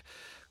Facebook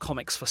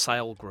comics for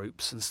sale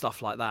groups and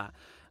stuff like that.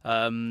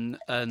 And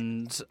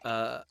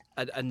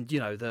you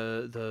know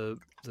the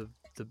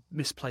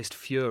misplaced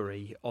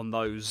fury on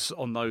those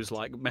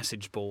like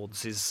message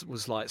boards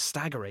was like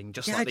staggering.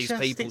 Like these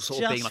people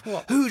sort of being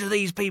like, who do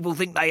these people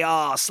think they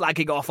are,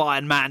 slagging off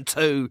Iron Man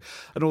 2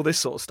 and all this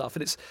sort of stuff.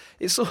 And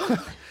it's sort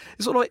of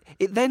like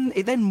it then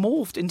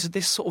morphed into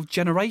this sort of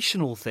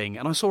generational thing.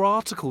 And I saw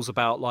articles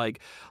about like,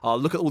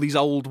 look at all these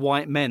old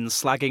white men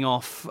slagging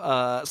off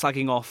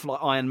like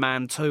Iron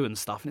Man 2 and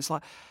stuff. And it's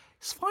like,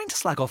 it's fine to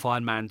slag off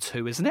Iron Man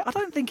 2, isn't it? I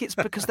don't think it's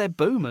because they're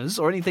boomers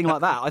or anything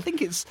like that. I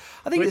think it's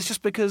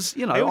just because,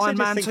 you know, Iron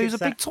Man 2 is a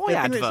big toy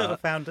advert. The thing that sort of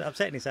found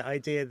upsetting is that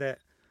idea that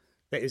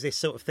it was this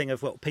sort of thing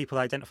of what people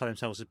identify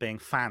themselves as being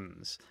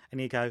fans.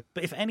 And you go,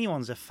 but if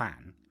anyone's a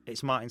fan,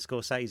 it's Martin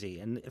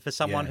Scorsese. And for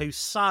someone who's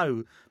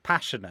so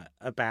passionate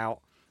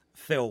about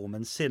film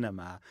and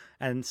cinema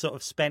and sort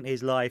of spent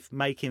his life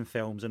making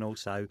films and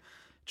also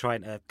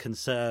trying to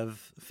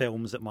conserve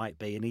films that might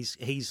be, and he's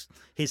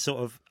his sort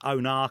of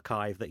own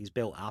archive that he's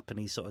built up, and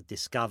he's sort of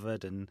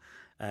discovered and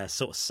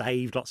sort of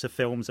saved lots of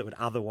films that would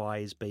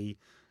otherwise be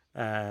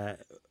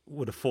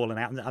would have fallen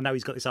out. And I know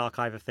he's got this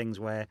archive of things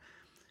where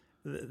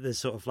there's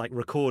sort of like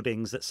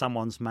recordings that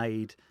someone's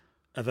made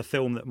of a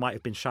film that might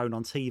have been shown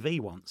on TV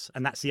once,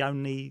 and that's the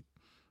only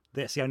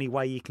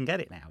way you can get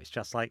it now. It's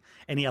just like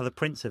any other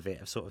prints of it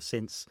have sort of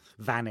since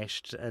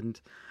vanished,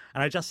 and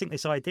I just think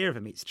this idea of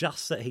him, it's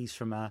just that he's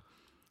from a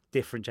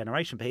different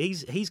generation, but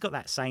he's got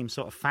that same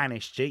sort of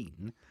fanish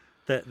gene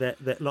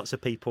that lots of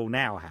people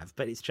now have,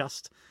 but it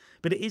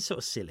is sort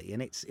of silly,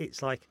 and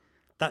it's like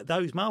that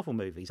those Marvel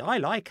movies, I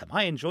like them,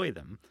 I enjoy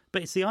them,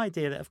 but it's the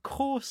idea that of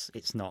course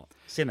it's not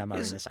cinema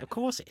in this, of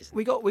course it isn't.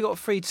 We got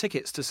free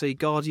tickets to see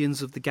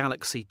Guardians of the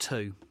Galaxy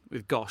 2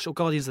 with Gosh, or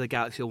Guardians of the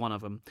Galaxy, or one of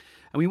them,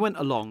 and we went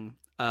along,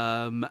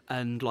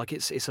 and like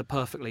it's a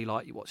perfectly,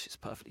 like, you watch, it's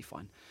perfectly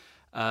fine,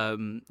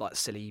 like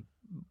silly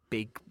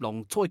big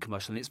long toy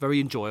commercial, and it's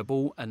very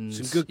enjoyable, and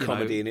some good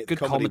comedy in it. Good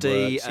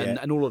comedy works,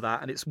 and all of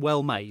that, and it's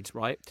well made,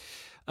 right?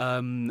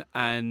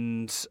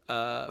 And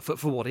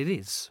for what it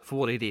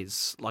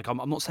is, like I'm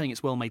not saying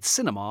it's well made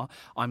cinema.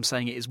 I'm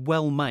saying it is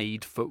well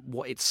made for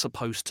what it's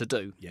supposed to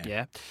do.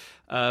 Yeah.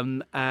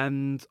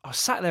 And I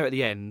sat there at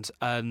the end,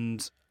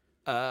 and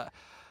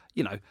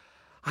you know,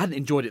 I hadn't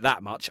enjoyed it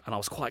that much, and I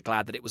was quite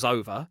glad that it was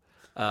over.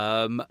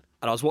 And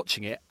I was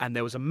watching it, and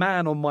there was a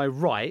man on my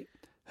right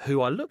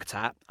who I looked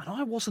at, and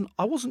I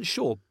wasn't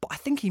sure, but I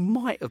think he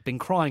might have been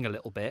crying a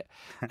little bit.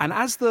 And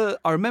I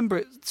remember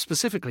it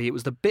specifically, it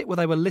was the bit where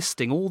they were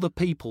listing all the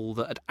people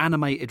that had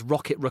animated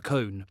Rocket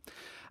Raccoon,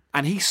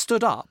 and he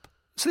stood up.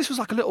 So this was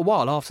like a little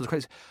while after the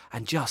credits,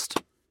 and just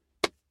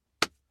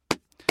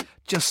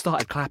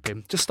started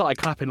clapping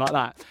like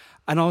that.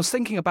 And I was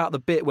thinking about the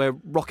bit where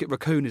Rocket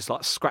Raccoon is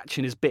like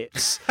scratching his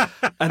bits.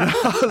 And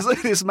I was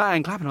looking at this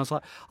man clapping. I was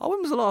like, oh, when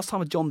was the last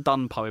time a John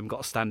Donne poem got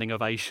a standing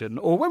ovation?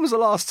 Or when was the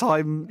last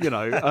time, you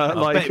know...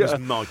 I bet it was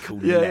Michael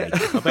Legg.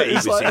 I bet he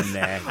was like, in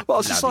there. But I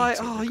was just like,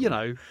 oh, you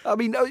know... I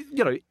mean,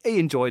 you know, he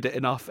enjoyed it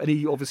enough, and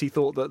he obviously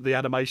thought that the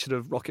animation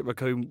of Rocket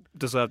Raccoon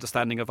deserved a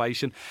standing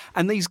ovation.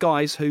 And these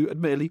guys who,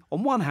 admittedly,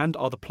 on one hand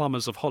are the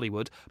plumbers of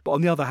Hollywood, but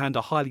on the other hand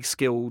are highly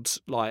skilled,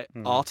 like,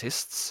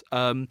 artists...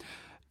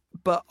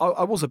 But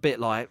I was a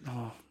bit like,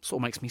 sort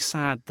of makes me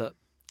sad that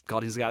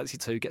Guardians of the Galaxy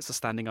 2 gets a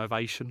standing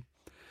ovation.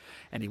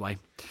 Anyway,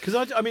 because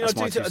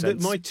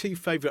my two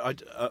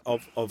favourite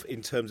of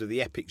in terms of the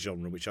epic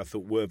genre, which I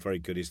thought were very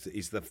good, is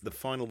the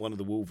final one of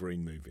the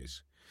Wolverine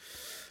movies.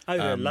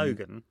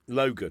 Logan.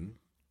 Logan,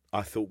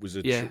 I thought was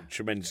a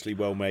tremendously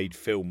well made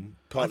film.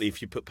 Partly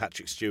if you put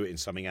Patrick Stewart in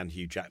something and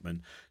Hugh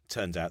Jackman.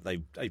 Turns out they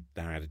know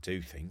how to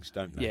do things,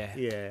 don't they?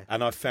 Yeah.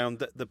 And I found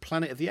that the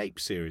Planet of the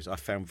Apes series I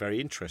found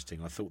very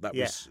interesting. I thought that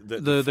was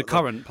the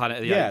current Planet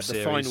of the Apes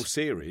series. the final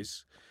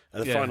series,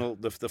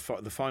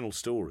 the final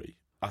story.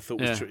 I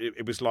thought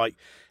it was like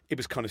it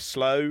was kind of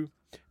slow,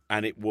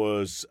 and it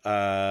was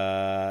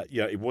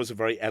it was a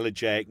very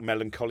elegiac,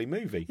 melancholy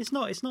movie. It's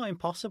not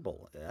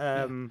impossible.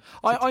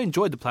 I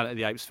enjoyed the Planet of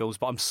the Apes films,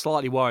 but I'm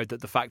slightly worried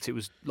that the fact it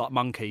was like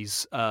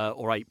monkeys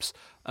or apes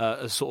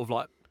has sort of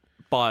like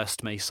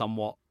biased me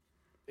somewhat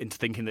into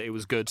thinking that it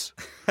was good.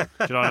 Do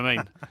you know what I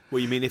mean?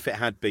 Well, you mean if it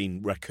had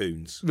been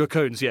raccoons?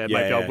 Raccoons, maybe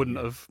I wouldn't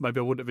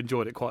have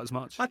enjoyed it quite as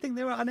much. I think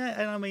there are, and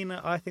I mean,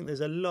 I think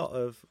there's a lot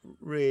of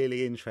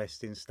really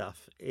interesting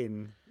stuff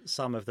in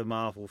some of the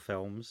Marvel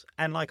films,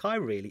 and like I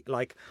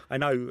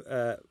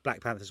know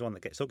Black Panther's one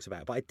that gets talked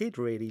about, but I did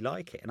really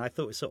like it, and I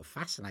thought it was sort of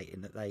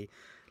fascinating that they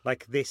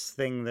like this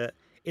thing that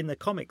in the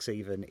comics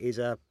even is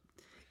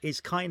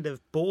kind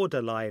of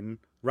borderline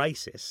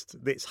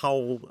racist. This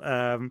whole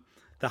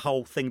the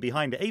whole thing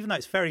behind it, even though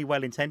it's very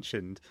well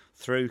intentioned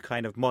through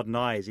kind of modern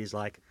eyes, is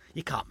like,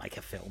 you can't make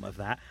a film of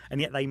that,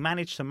 and yet they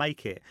manage to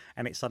make it,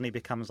 and it suddenly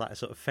becomes like a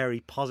sort of very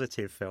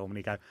positive film, and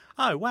you go,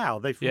 oh wow,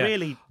 they've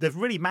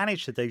really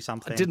managed to do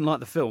something. I didn't like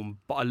the film,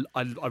 but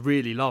I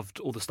really loved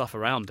all the stuff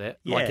around it.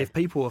 Yeah. Like if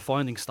people were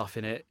finding stuff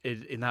in it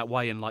in that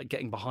way and like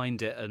getting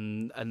behind it,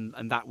 and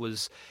that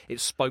was,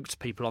 it spoke to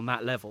people on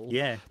that level.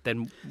 Yeah.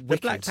 Then The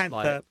wicked, Black Panther,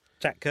 like,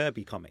 Jack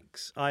Kirby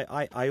comics,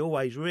 I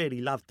always really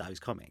loved those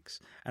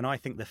comics, and I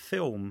think the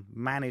film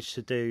managed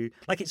to do,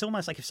 like, it's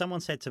almost like if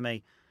someone said to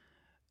me,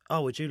 oh,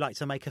 would you like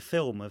to make a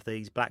film of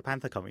these Black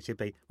Panther comics? It'd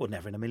be, well,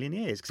 never in a million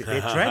years, because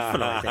it'd be a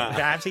dreadful idea. It'd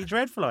be an absolutely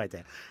dreadful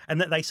idea. And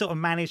that they sort of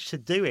managed to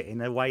do it in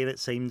a way that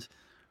seemed,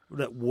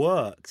 that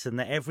worked, and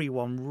that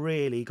everyone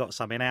really got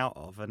something out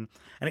of. And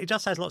it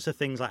just has lots of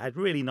things, like, had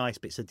really nice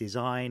bits of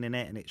design in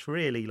it, and it's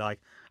really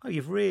like, oh,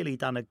 you've really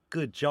done a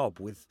good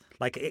job with,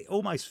 like, it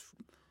almost...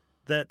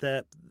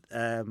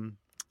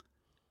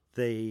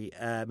 the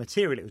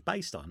material it was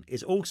based on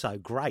is also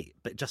great,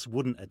 but just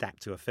wouldn't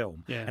adapt to a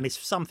film. Yeah. And it's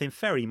something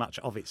very much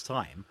of its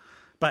time.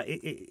 But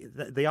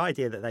the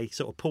idea that they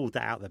sort of pulled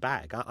that out of the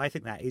bag, I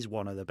think that is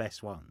one of the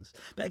best ones.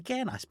 But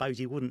again, I suppose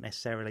you wouldn't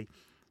necessarily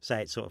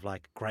say it's sort of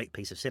like a great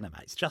piece of cinema.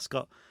 It's just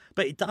got,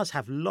 but it does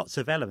have lots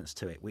of elements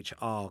to it which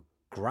are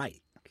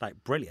great,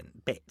 like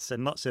brilliant bits,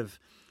 and lots of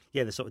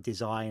the sort of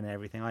design and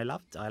everything. I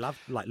loved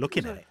like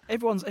looking at it.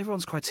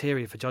 Everyone's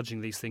criteria for judging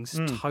these things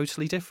is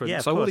totally different. Yeah,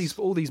 of so course.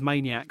 all these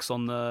maniacs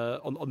on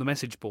the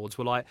message boards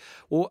were like,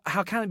 well,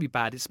 how can it be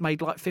bad? It's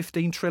made like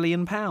 £15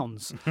 trillion,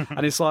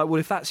 and it's like, well,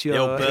 if that's your, The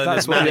old if Bernard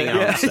that's what- Manning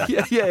answer.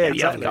 yeah, You haven't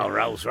exactly. got a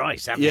Rolls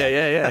Royce, have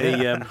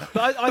Yeah.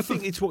 But I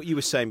think it's what you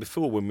were saying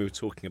before when we were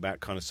talking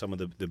about kind of some of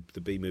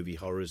the B-movie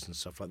horrors and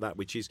stuff like that,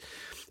 which is,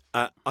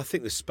 I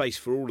think there's space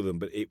for all of them,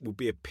 but it would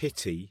be a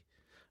pity,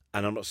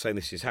 and I'm not saying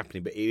this is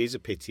happening, but it is a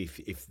pity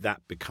if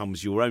that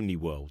becomes your only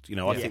world. You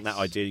know, I think that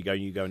idea,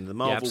 you go into the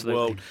Marvel absolutely.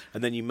 world,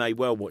 and then you may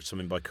well watch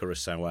something by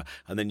Kurosawa,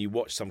 and then you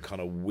watch some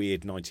kind of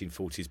weird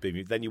 1940s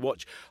B-movie, then you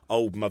watch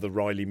Old Mother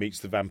Riley Meets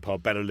the Vampire,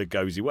 Bela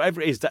Lugosi, whatever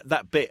it is,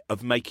 that bit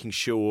of making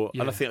sure,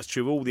 and I think that's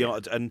true of all the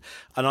art, and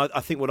I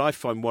think what I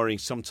find worrying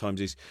sometimes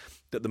is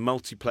that the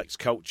multiplex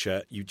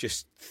culture, you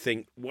just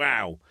think,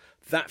 wow,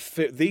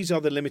 these are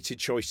the limited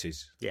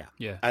choices. Yeah.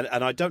 And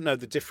I don't know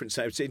the difference.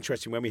 It's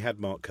interesting when we had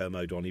Mark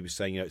Kermode on, he was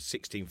saying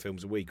 16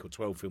 films a week or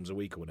 12 films a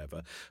week or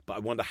whatever, but I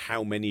wonder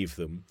how many of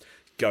them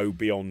go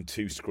beyond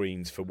 2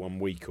 screens for 1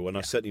 week. And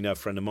I certainly know a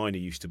friend of mine who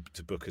used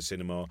to book a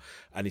cinema,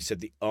 and he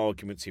said the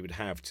arguments he would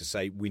have to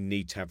say, we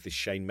need to have this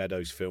Shane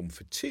Meadows film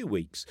for 2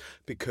 weeks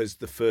because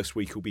the first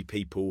week will be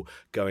people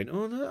going,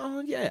 oh, no,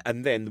 oh yeah,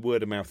 and then the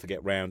word of mouth will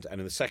get round, and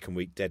in the second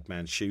week, Dead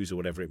Man's Shoes or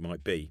whatever it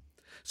might be.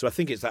 So I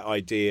think it's that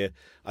idea.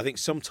 I think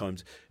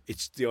sometimes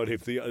it's the idea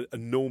of the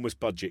enormous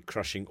budget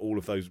crushing all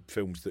of those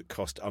films that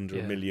cost under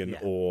 $1 million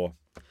or...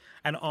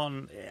 And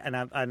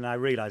I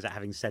realise that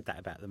having said that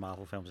about the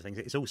Marvel films and things,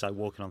 it's also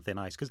walking on thin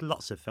ice because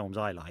lots of films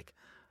I like,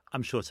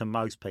 I'm sure to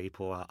most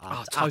people are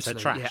utter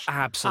trash. Yeah,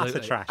 absolutely.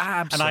 Utter trash.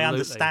 Absolutely. And I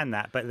understand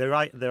that, but there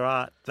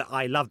are that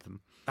I love them.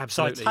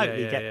 Absolutely. So I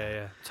totally get that.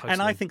 Yeah. Totally.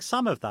 And I think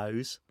some of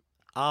those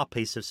are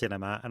pieces of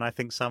cinema, and I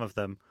think some of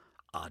them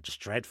are just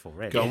dreadful,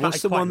 really. Go on, But what's I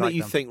the quite one that like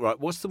you them. think, right,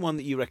 what's the one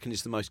that you reckon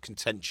is the most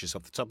contentious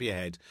off the top of your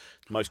head?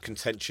 The most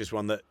contentious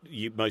one that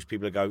most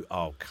people go,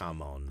 oh,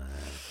 come on now.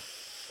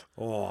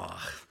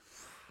 Oh.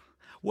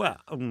 Well,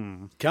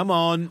 Come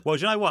on. well,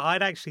 do you know what?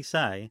 I'd actually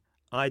say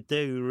I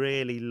do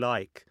really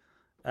like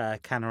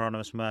Can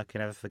Hieronymus Merkin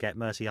Never Forget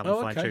Mercy Hunt and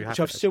Oh, Find okay. True Which I've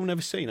Happiness. still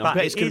never seen. I But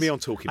bet it's going to is- be on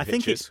Talking I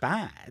Pictures. think it's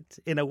bad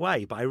in a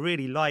way, but I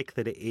really like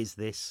that it is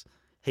this.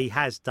 He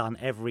has done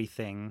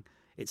everything.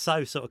 It's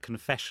so sort of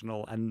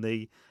confessional, and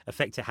the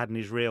effect it had in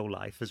his real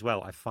life as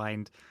well. I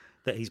find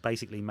that he's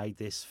basically made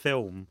this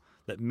film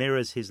that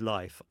mirrors his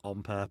life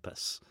on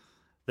purpose.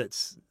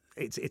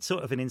 It's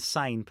sort of an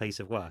insane piece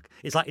of work.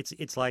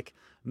 It's like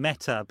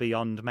meta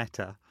beyond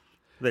meta.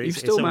 That You've it's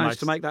still managed almost-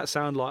 to make that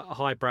sound like a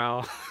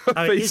highbrow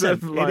Oh, piece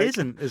of, like... It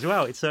isn't as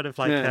well. It's sort of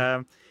like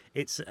Yeah.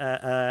 it's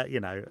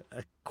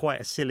quite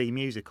a silly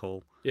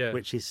musical, Yeah.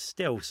 which is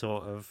still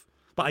sort of.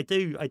 But I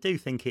do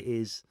think it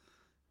is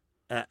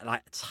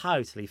like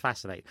totally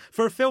fascinating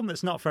for a film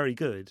that's not very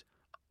good.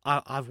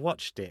 I've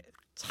watched it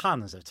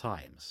tons of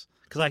times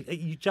because and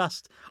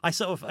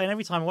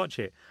every time I watch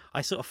it,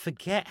 I sort of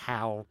forget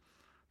how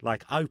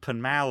like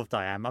open mouthed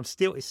I am. It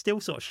still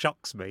sort of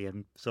shocks me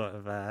and sort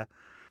of.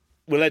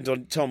 We'll end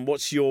on, Tom,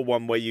 what's your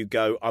one where you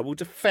go, I will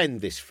defend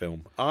this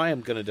film. I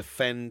am going to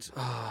defend...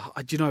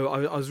 I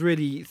was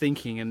really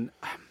thinking, and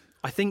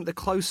I think the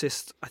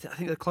closest,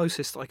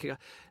 like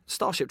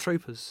Starship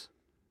Troopers.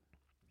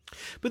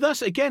 But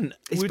that's, again,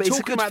 we were It's a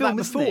talking good about film,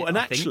 that isn't before, it, and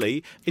I think?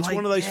 actually, it's Like,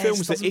 one of those yes,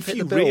 films that doesn't if fit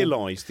you the bill.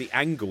 realise the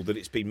angle that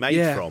it's been made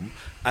Yeah. from,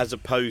 as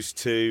opposed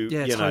to,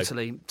 Yeah, you know...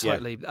 totally.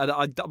 And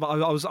I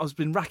was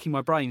been racking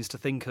my brains to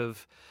think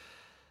of.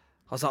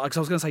 I was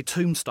going to say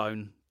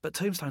Tombstone, but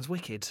Tombstone's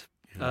wicked.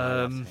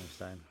 I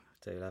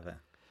do love it.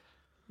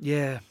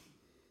 Yeah,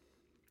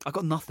 I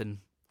got nothing.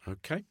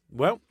 Okay,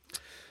 well,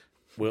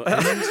 we'll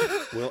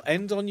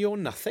end on your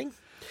nothing.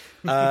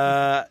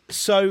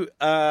 So,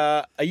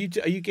 are you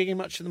gigging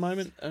much at the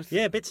moment?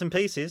 Yeah, bits and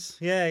pieces.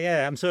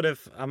 Yeah.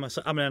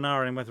 I'm in an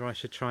R-ing whether I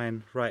should try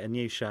and write a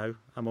new show.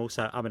 I'm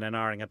in an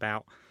R-ing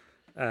about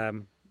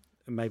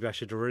maybe I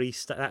should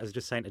restage. That was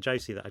just saying to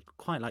Josie that I'd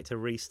quite like to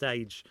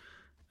restage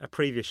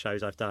previous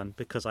shows I've done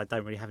because I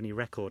don't really have any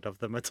record of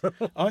them at all.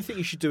 I think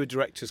you should do a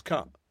director's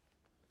cut.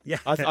 Yeah,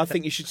 I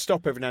think you should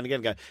stop every now and again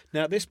and go,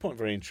 now at this point,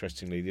 very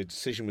interestingly, the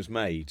decision was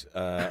made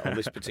on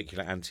this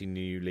particular Anthony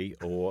Newley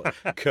or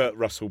Kurt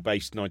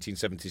Russell-based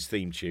 1970s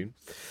theme tune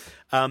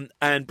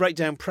And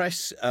Breakdown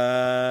Press.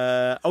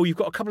 You've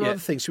got a couple of other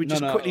things. Should we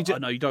just quickly do?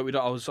 No, you don't.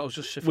 I was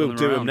just shifting We'll them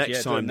do around. them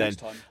next time then. Next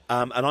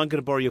time. And I'm going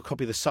to borrow your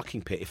copy of The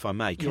Sucking Pit, if I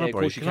may. Can I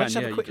borrow it? Can I just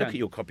have a quick look at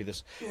your copy of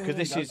this? Because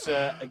this is,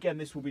 again,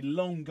 this will be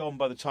long gone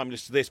by the time you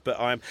listen to this, but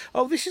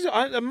this is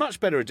a much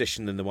better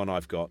edition than the one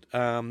I've got.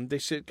 Mine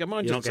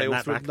doesn't say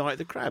all through Night of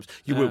the Crabs.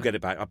 You will get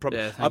it back, I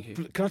promise. Yeah, thank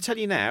you. Can I tell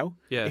you now,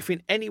 Yeah. if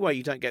in any way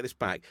you don't get this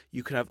back,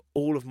 you can have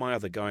all of my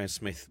other Guy and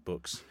Smith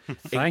books,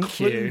 Thank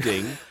you.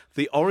 including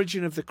The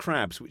Origin of the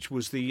Crabs, which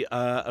was the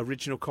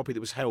original copy that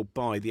was held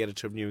by the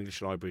editor of New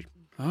English Library.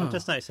 I've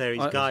just noticed there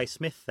he's Guy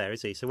Smith there,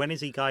 is he? So when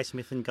is he Guy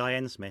Smith and Guy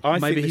N. Smith?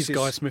 Maybe he's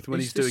Guy Smith when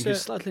he's doing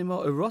his slightly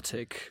more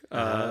erotic.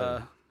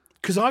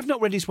 Because I've not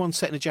read his one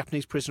set in a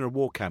Japanese prisoner of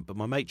war camp, but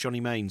my mate Johnny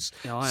Maines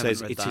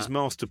says it's his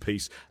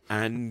masterpiece.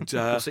 And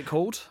what's it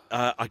called?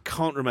 I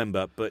can't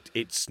remember, but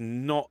it's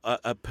not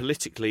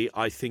politically.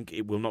 I think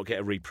it will not get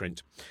a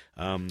reprint.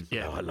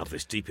 I love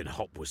this. Deep in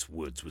Hopworth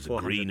Woods was a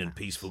green and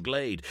peaceful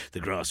glade. The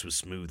grass was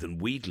smooth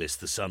and weedless.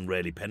 The sun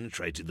rarely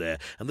penetrated there,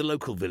 and the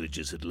local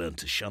villagers had learned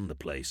to shun the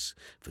place,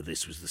 for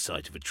this was the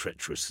site of a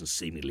treacherous and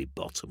seemingly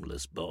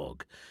bottomless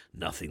bog.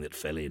 Nothing that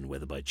fell in,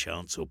 whether by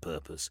chance or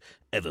purpose,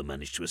 ever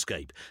managed to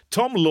escape.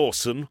 Tom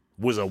Lawson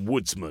was a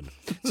woodsman.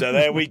 So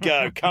there we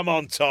go. Come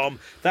on, Tom.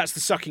 That's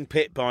The Sucking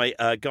Pit by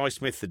Guy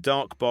Smith, The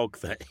Dark Bog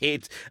That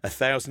Hid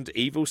 1,000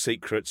 Evil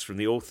Secrets, from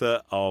the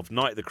author of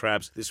Night of the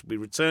Crabs. This will be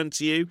returned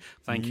to you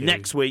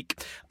next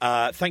week.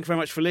 Thank you very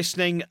much for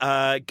listening.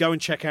 Go and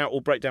check out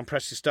all Breakdown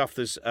Press's stuff.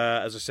 There's,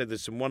 as I said,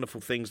 there's some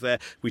wonderful things there.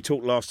 We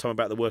talked last time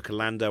about the work of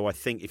Lando. I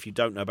think if you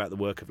don't know about the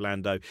work of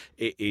Lando,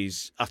 it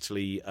is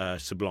utterly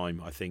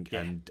sublime, I think.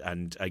 Yeah.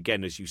 And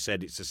again, as you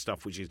said, it's the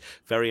stuff which is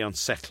very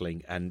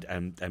unsettling and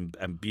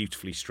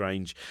beautifully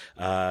strange.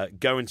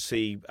 Go and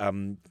see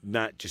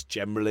Nat just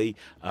generally.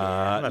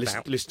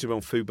 Listen to him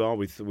on Fubar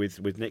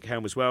with Nick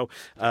Helm as well.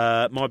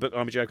 My book,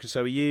 I'm a Joke and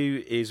So Are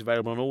You, is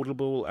available on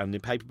Audible and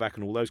in paperback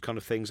and all those kind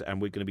of things.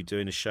 And we're going to be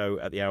doing a show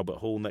at the Albert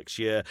Hall next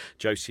year.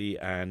 Josie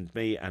and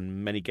me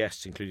and many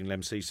guests, including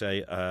Lem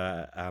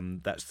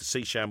Cisse. That's the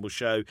Sea Shambles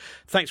show.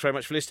 Thanks very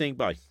much for listening.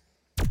 Bye.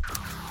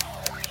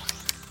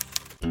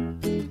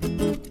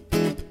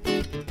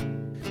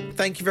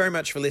 Thank you very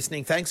much for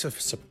listening. Thanks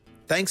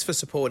for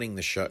supporting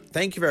the show.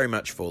 Thank you very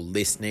much for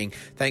listening.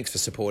 Thanks for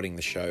supporting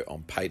the show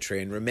on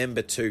Patreon.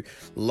 Remember to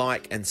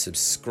like and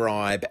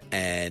subscribe.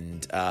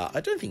 And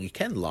I don't think you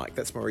can like.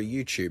 That's more a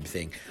YouTube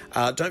thing.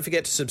 Don't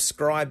forget to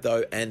subscribe,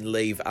 though, and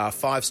leave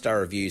 5-star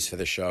reviews for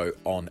the show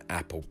on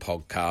Apple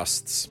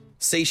Podcasts.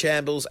 Sea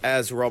Shambles,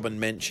 as Robin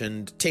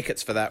mentioned,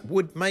 tickets for that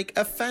would make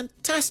a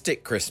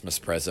fantastic Christmas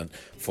present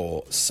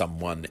for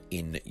someone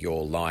in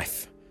your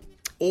life.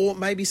 Or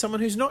maybe someone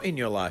who's not in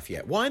your life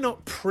yet. Why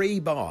not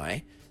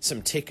pre-buy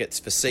some tickets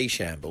for Sea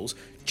Shambles,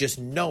 just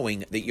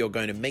knowing that you're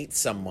going to meet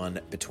someone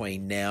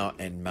between now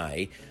and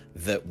May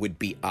that would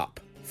be up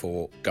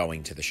for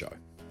going to the show.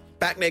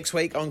 Back next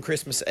week on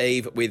Christmas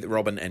Eve with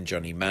Robin and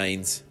Johnny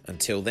Maines.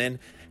 Until then,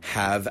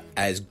 have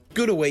as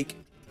good a week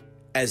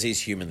as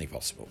is humanly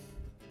possible.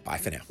 Bye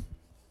for now.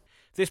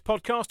 This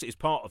podcast is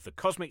part of the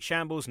Cosmic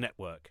Shambles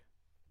Network.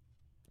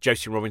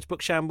 Josie and Robin's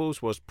Book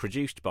Shambles was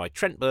produced by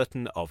Trent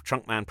Burton of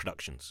Trunkman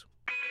Productions.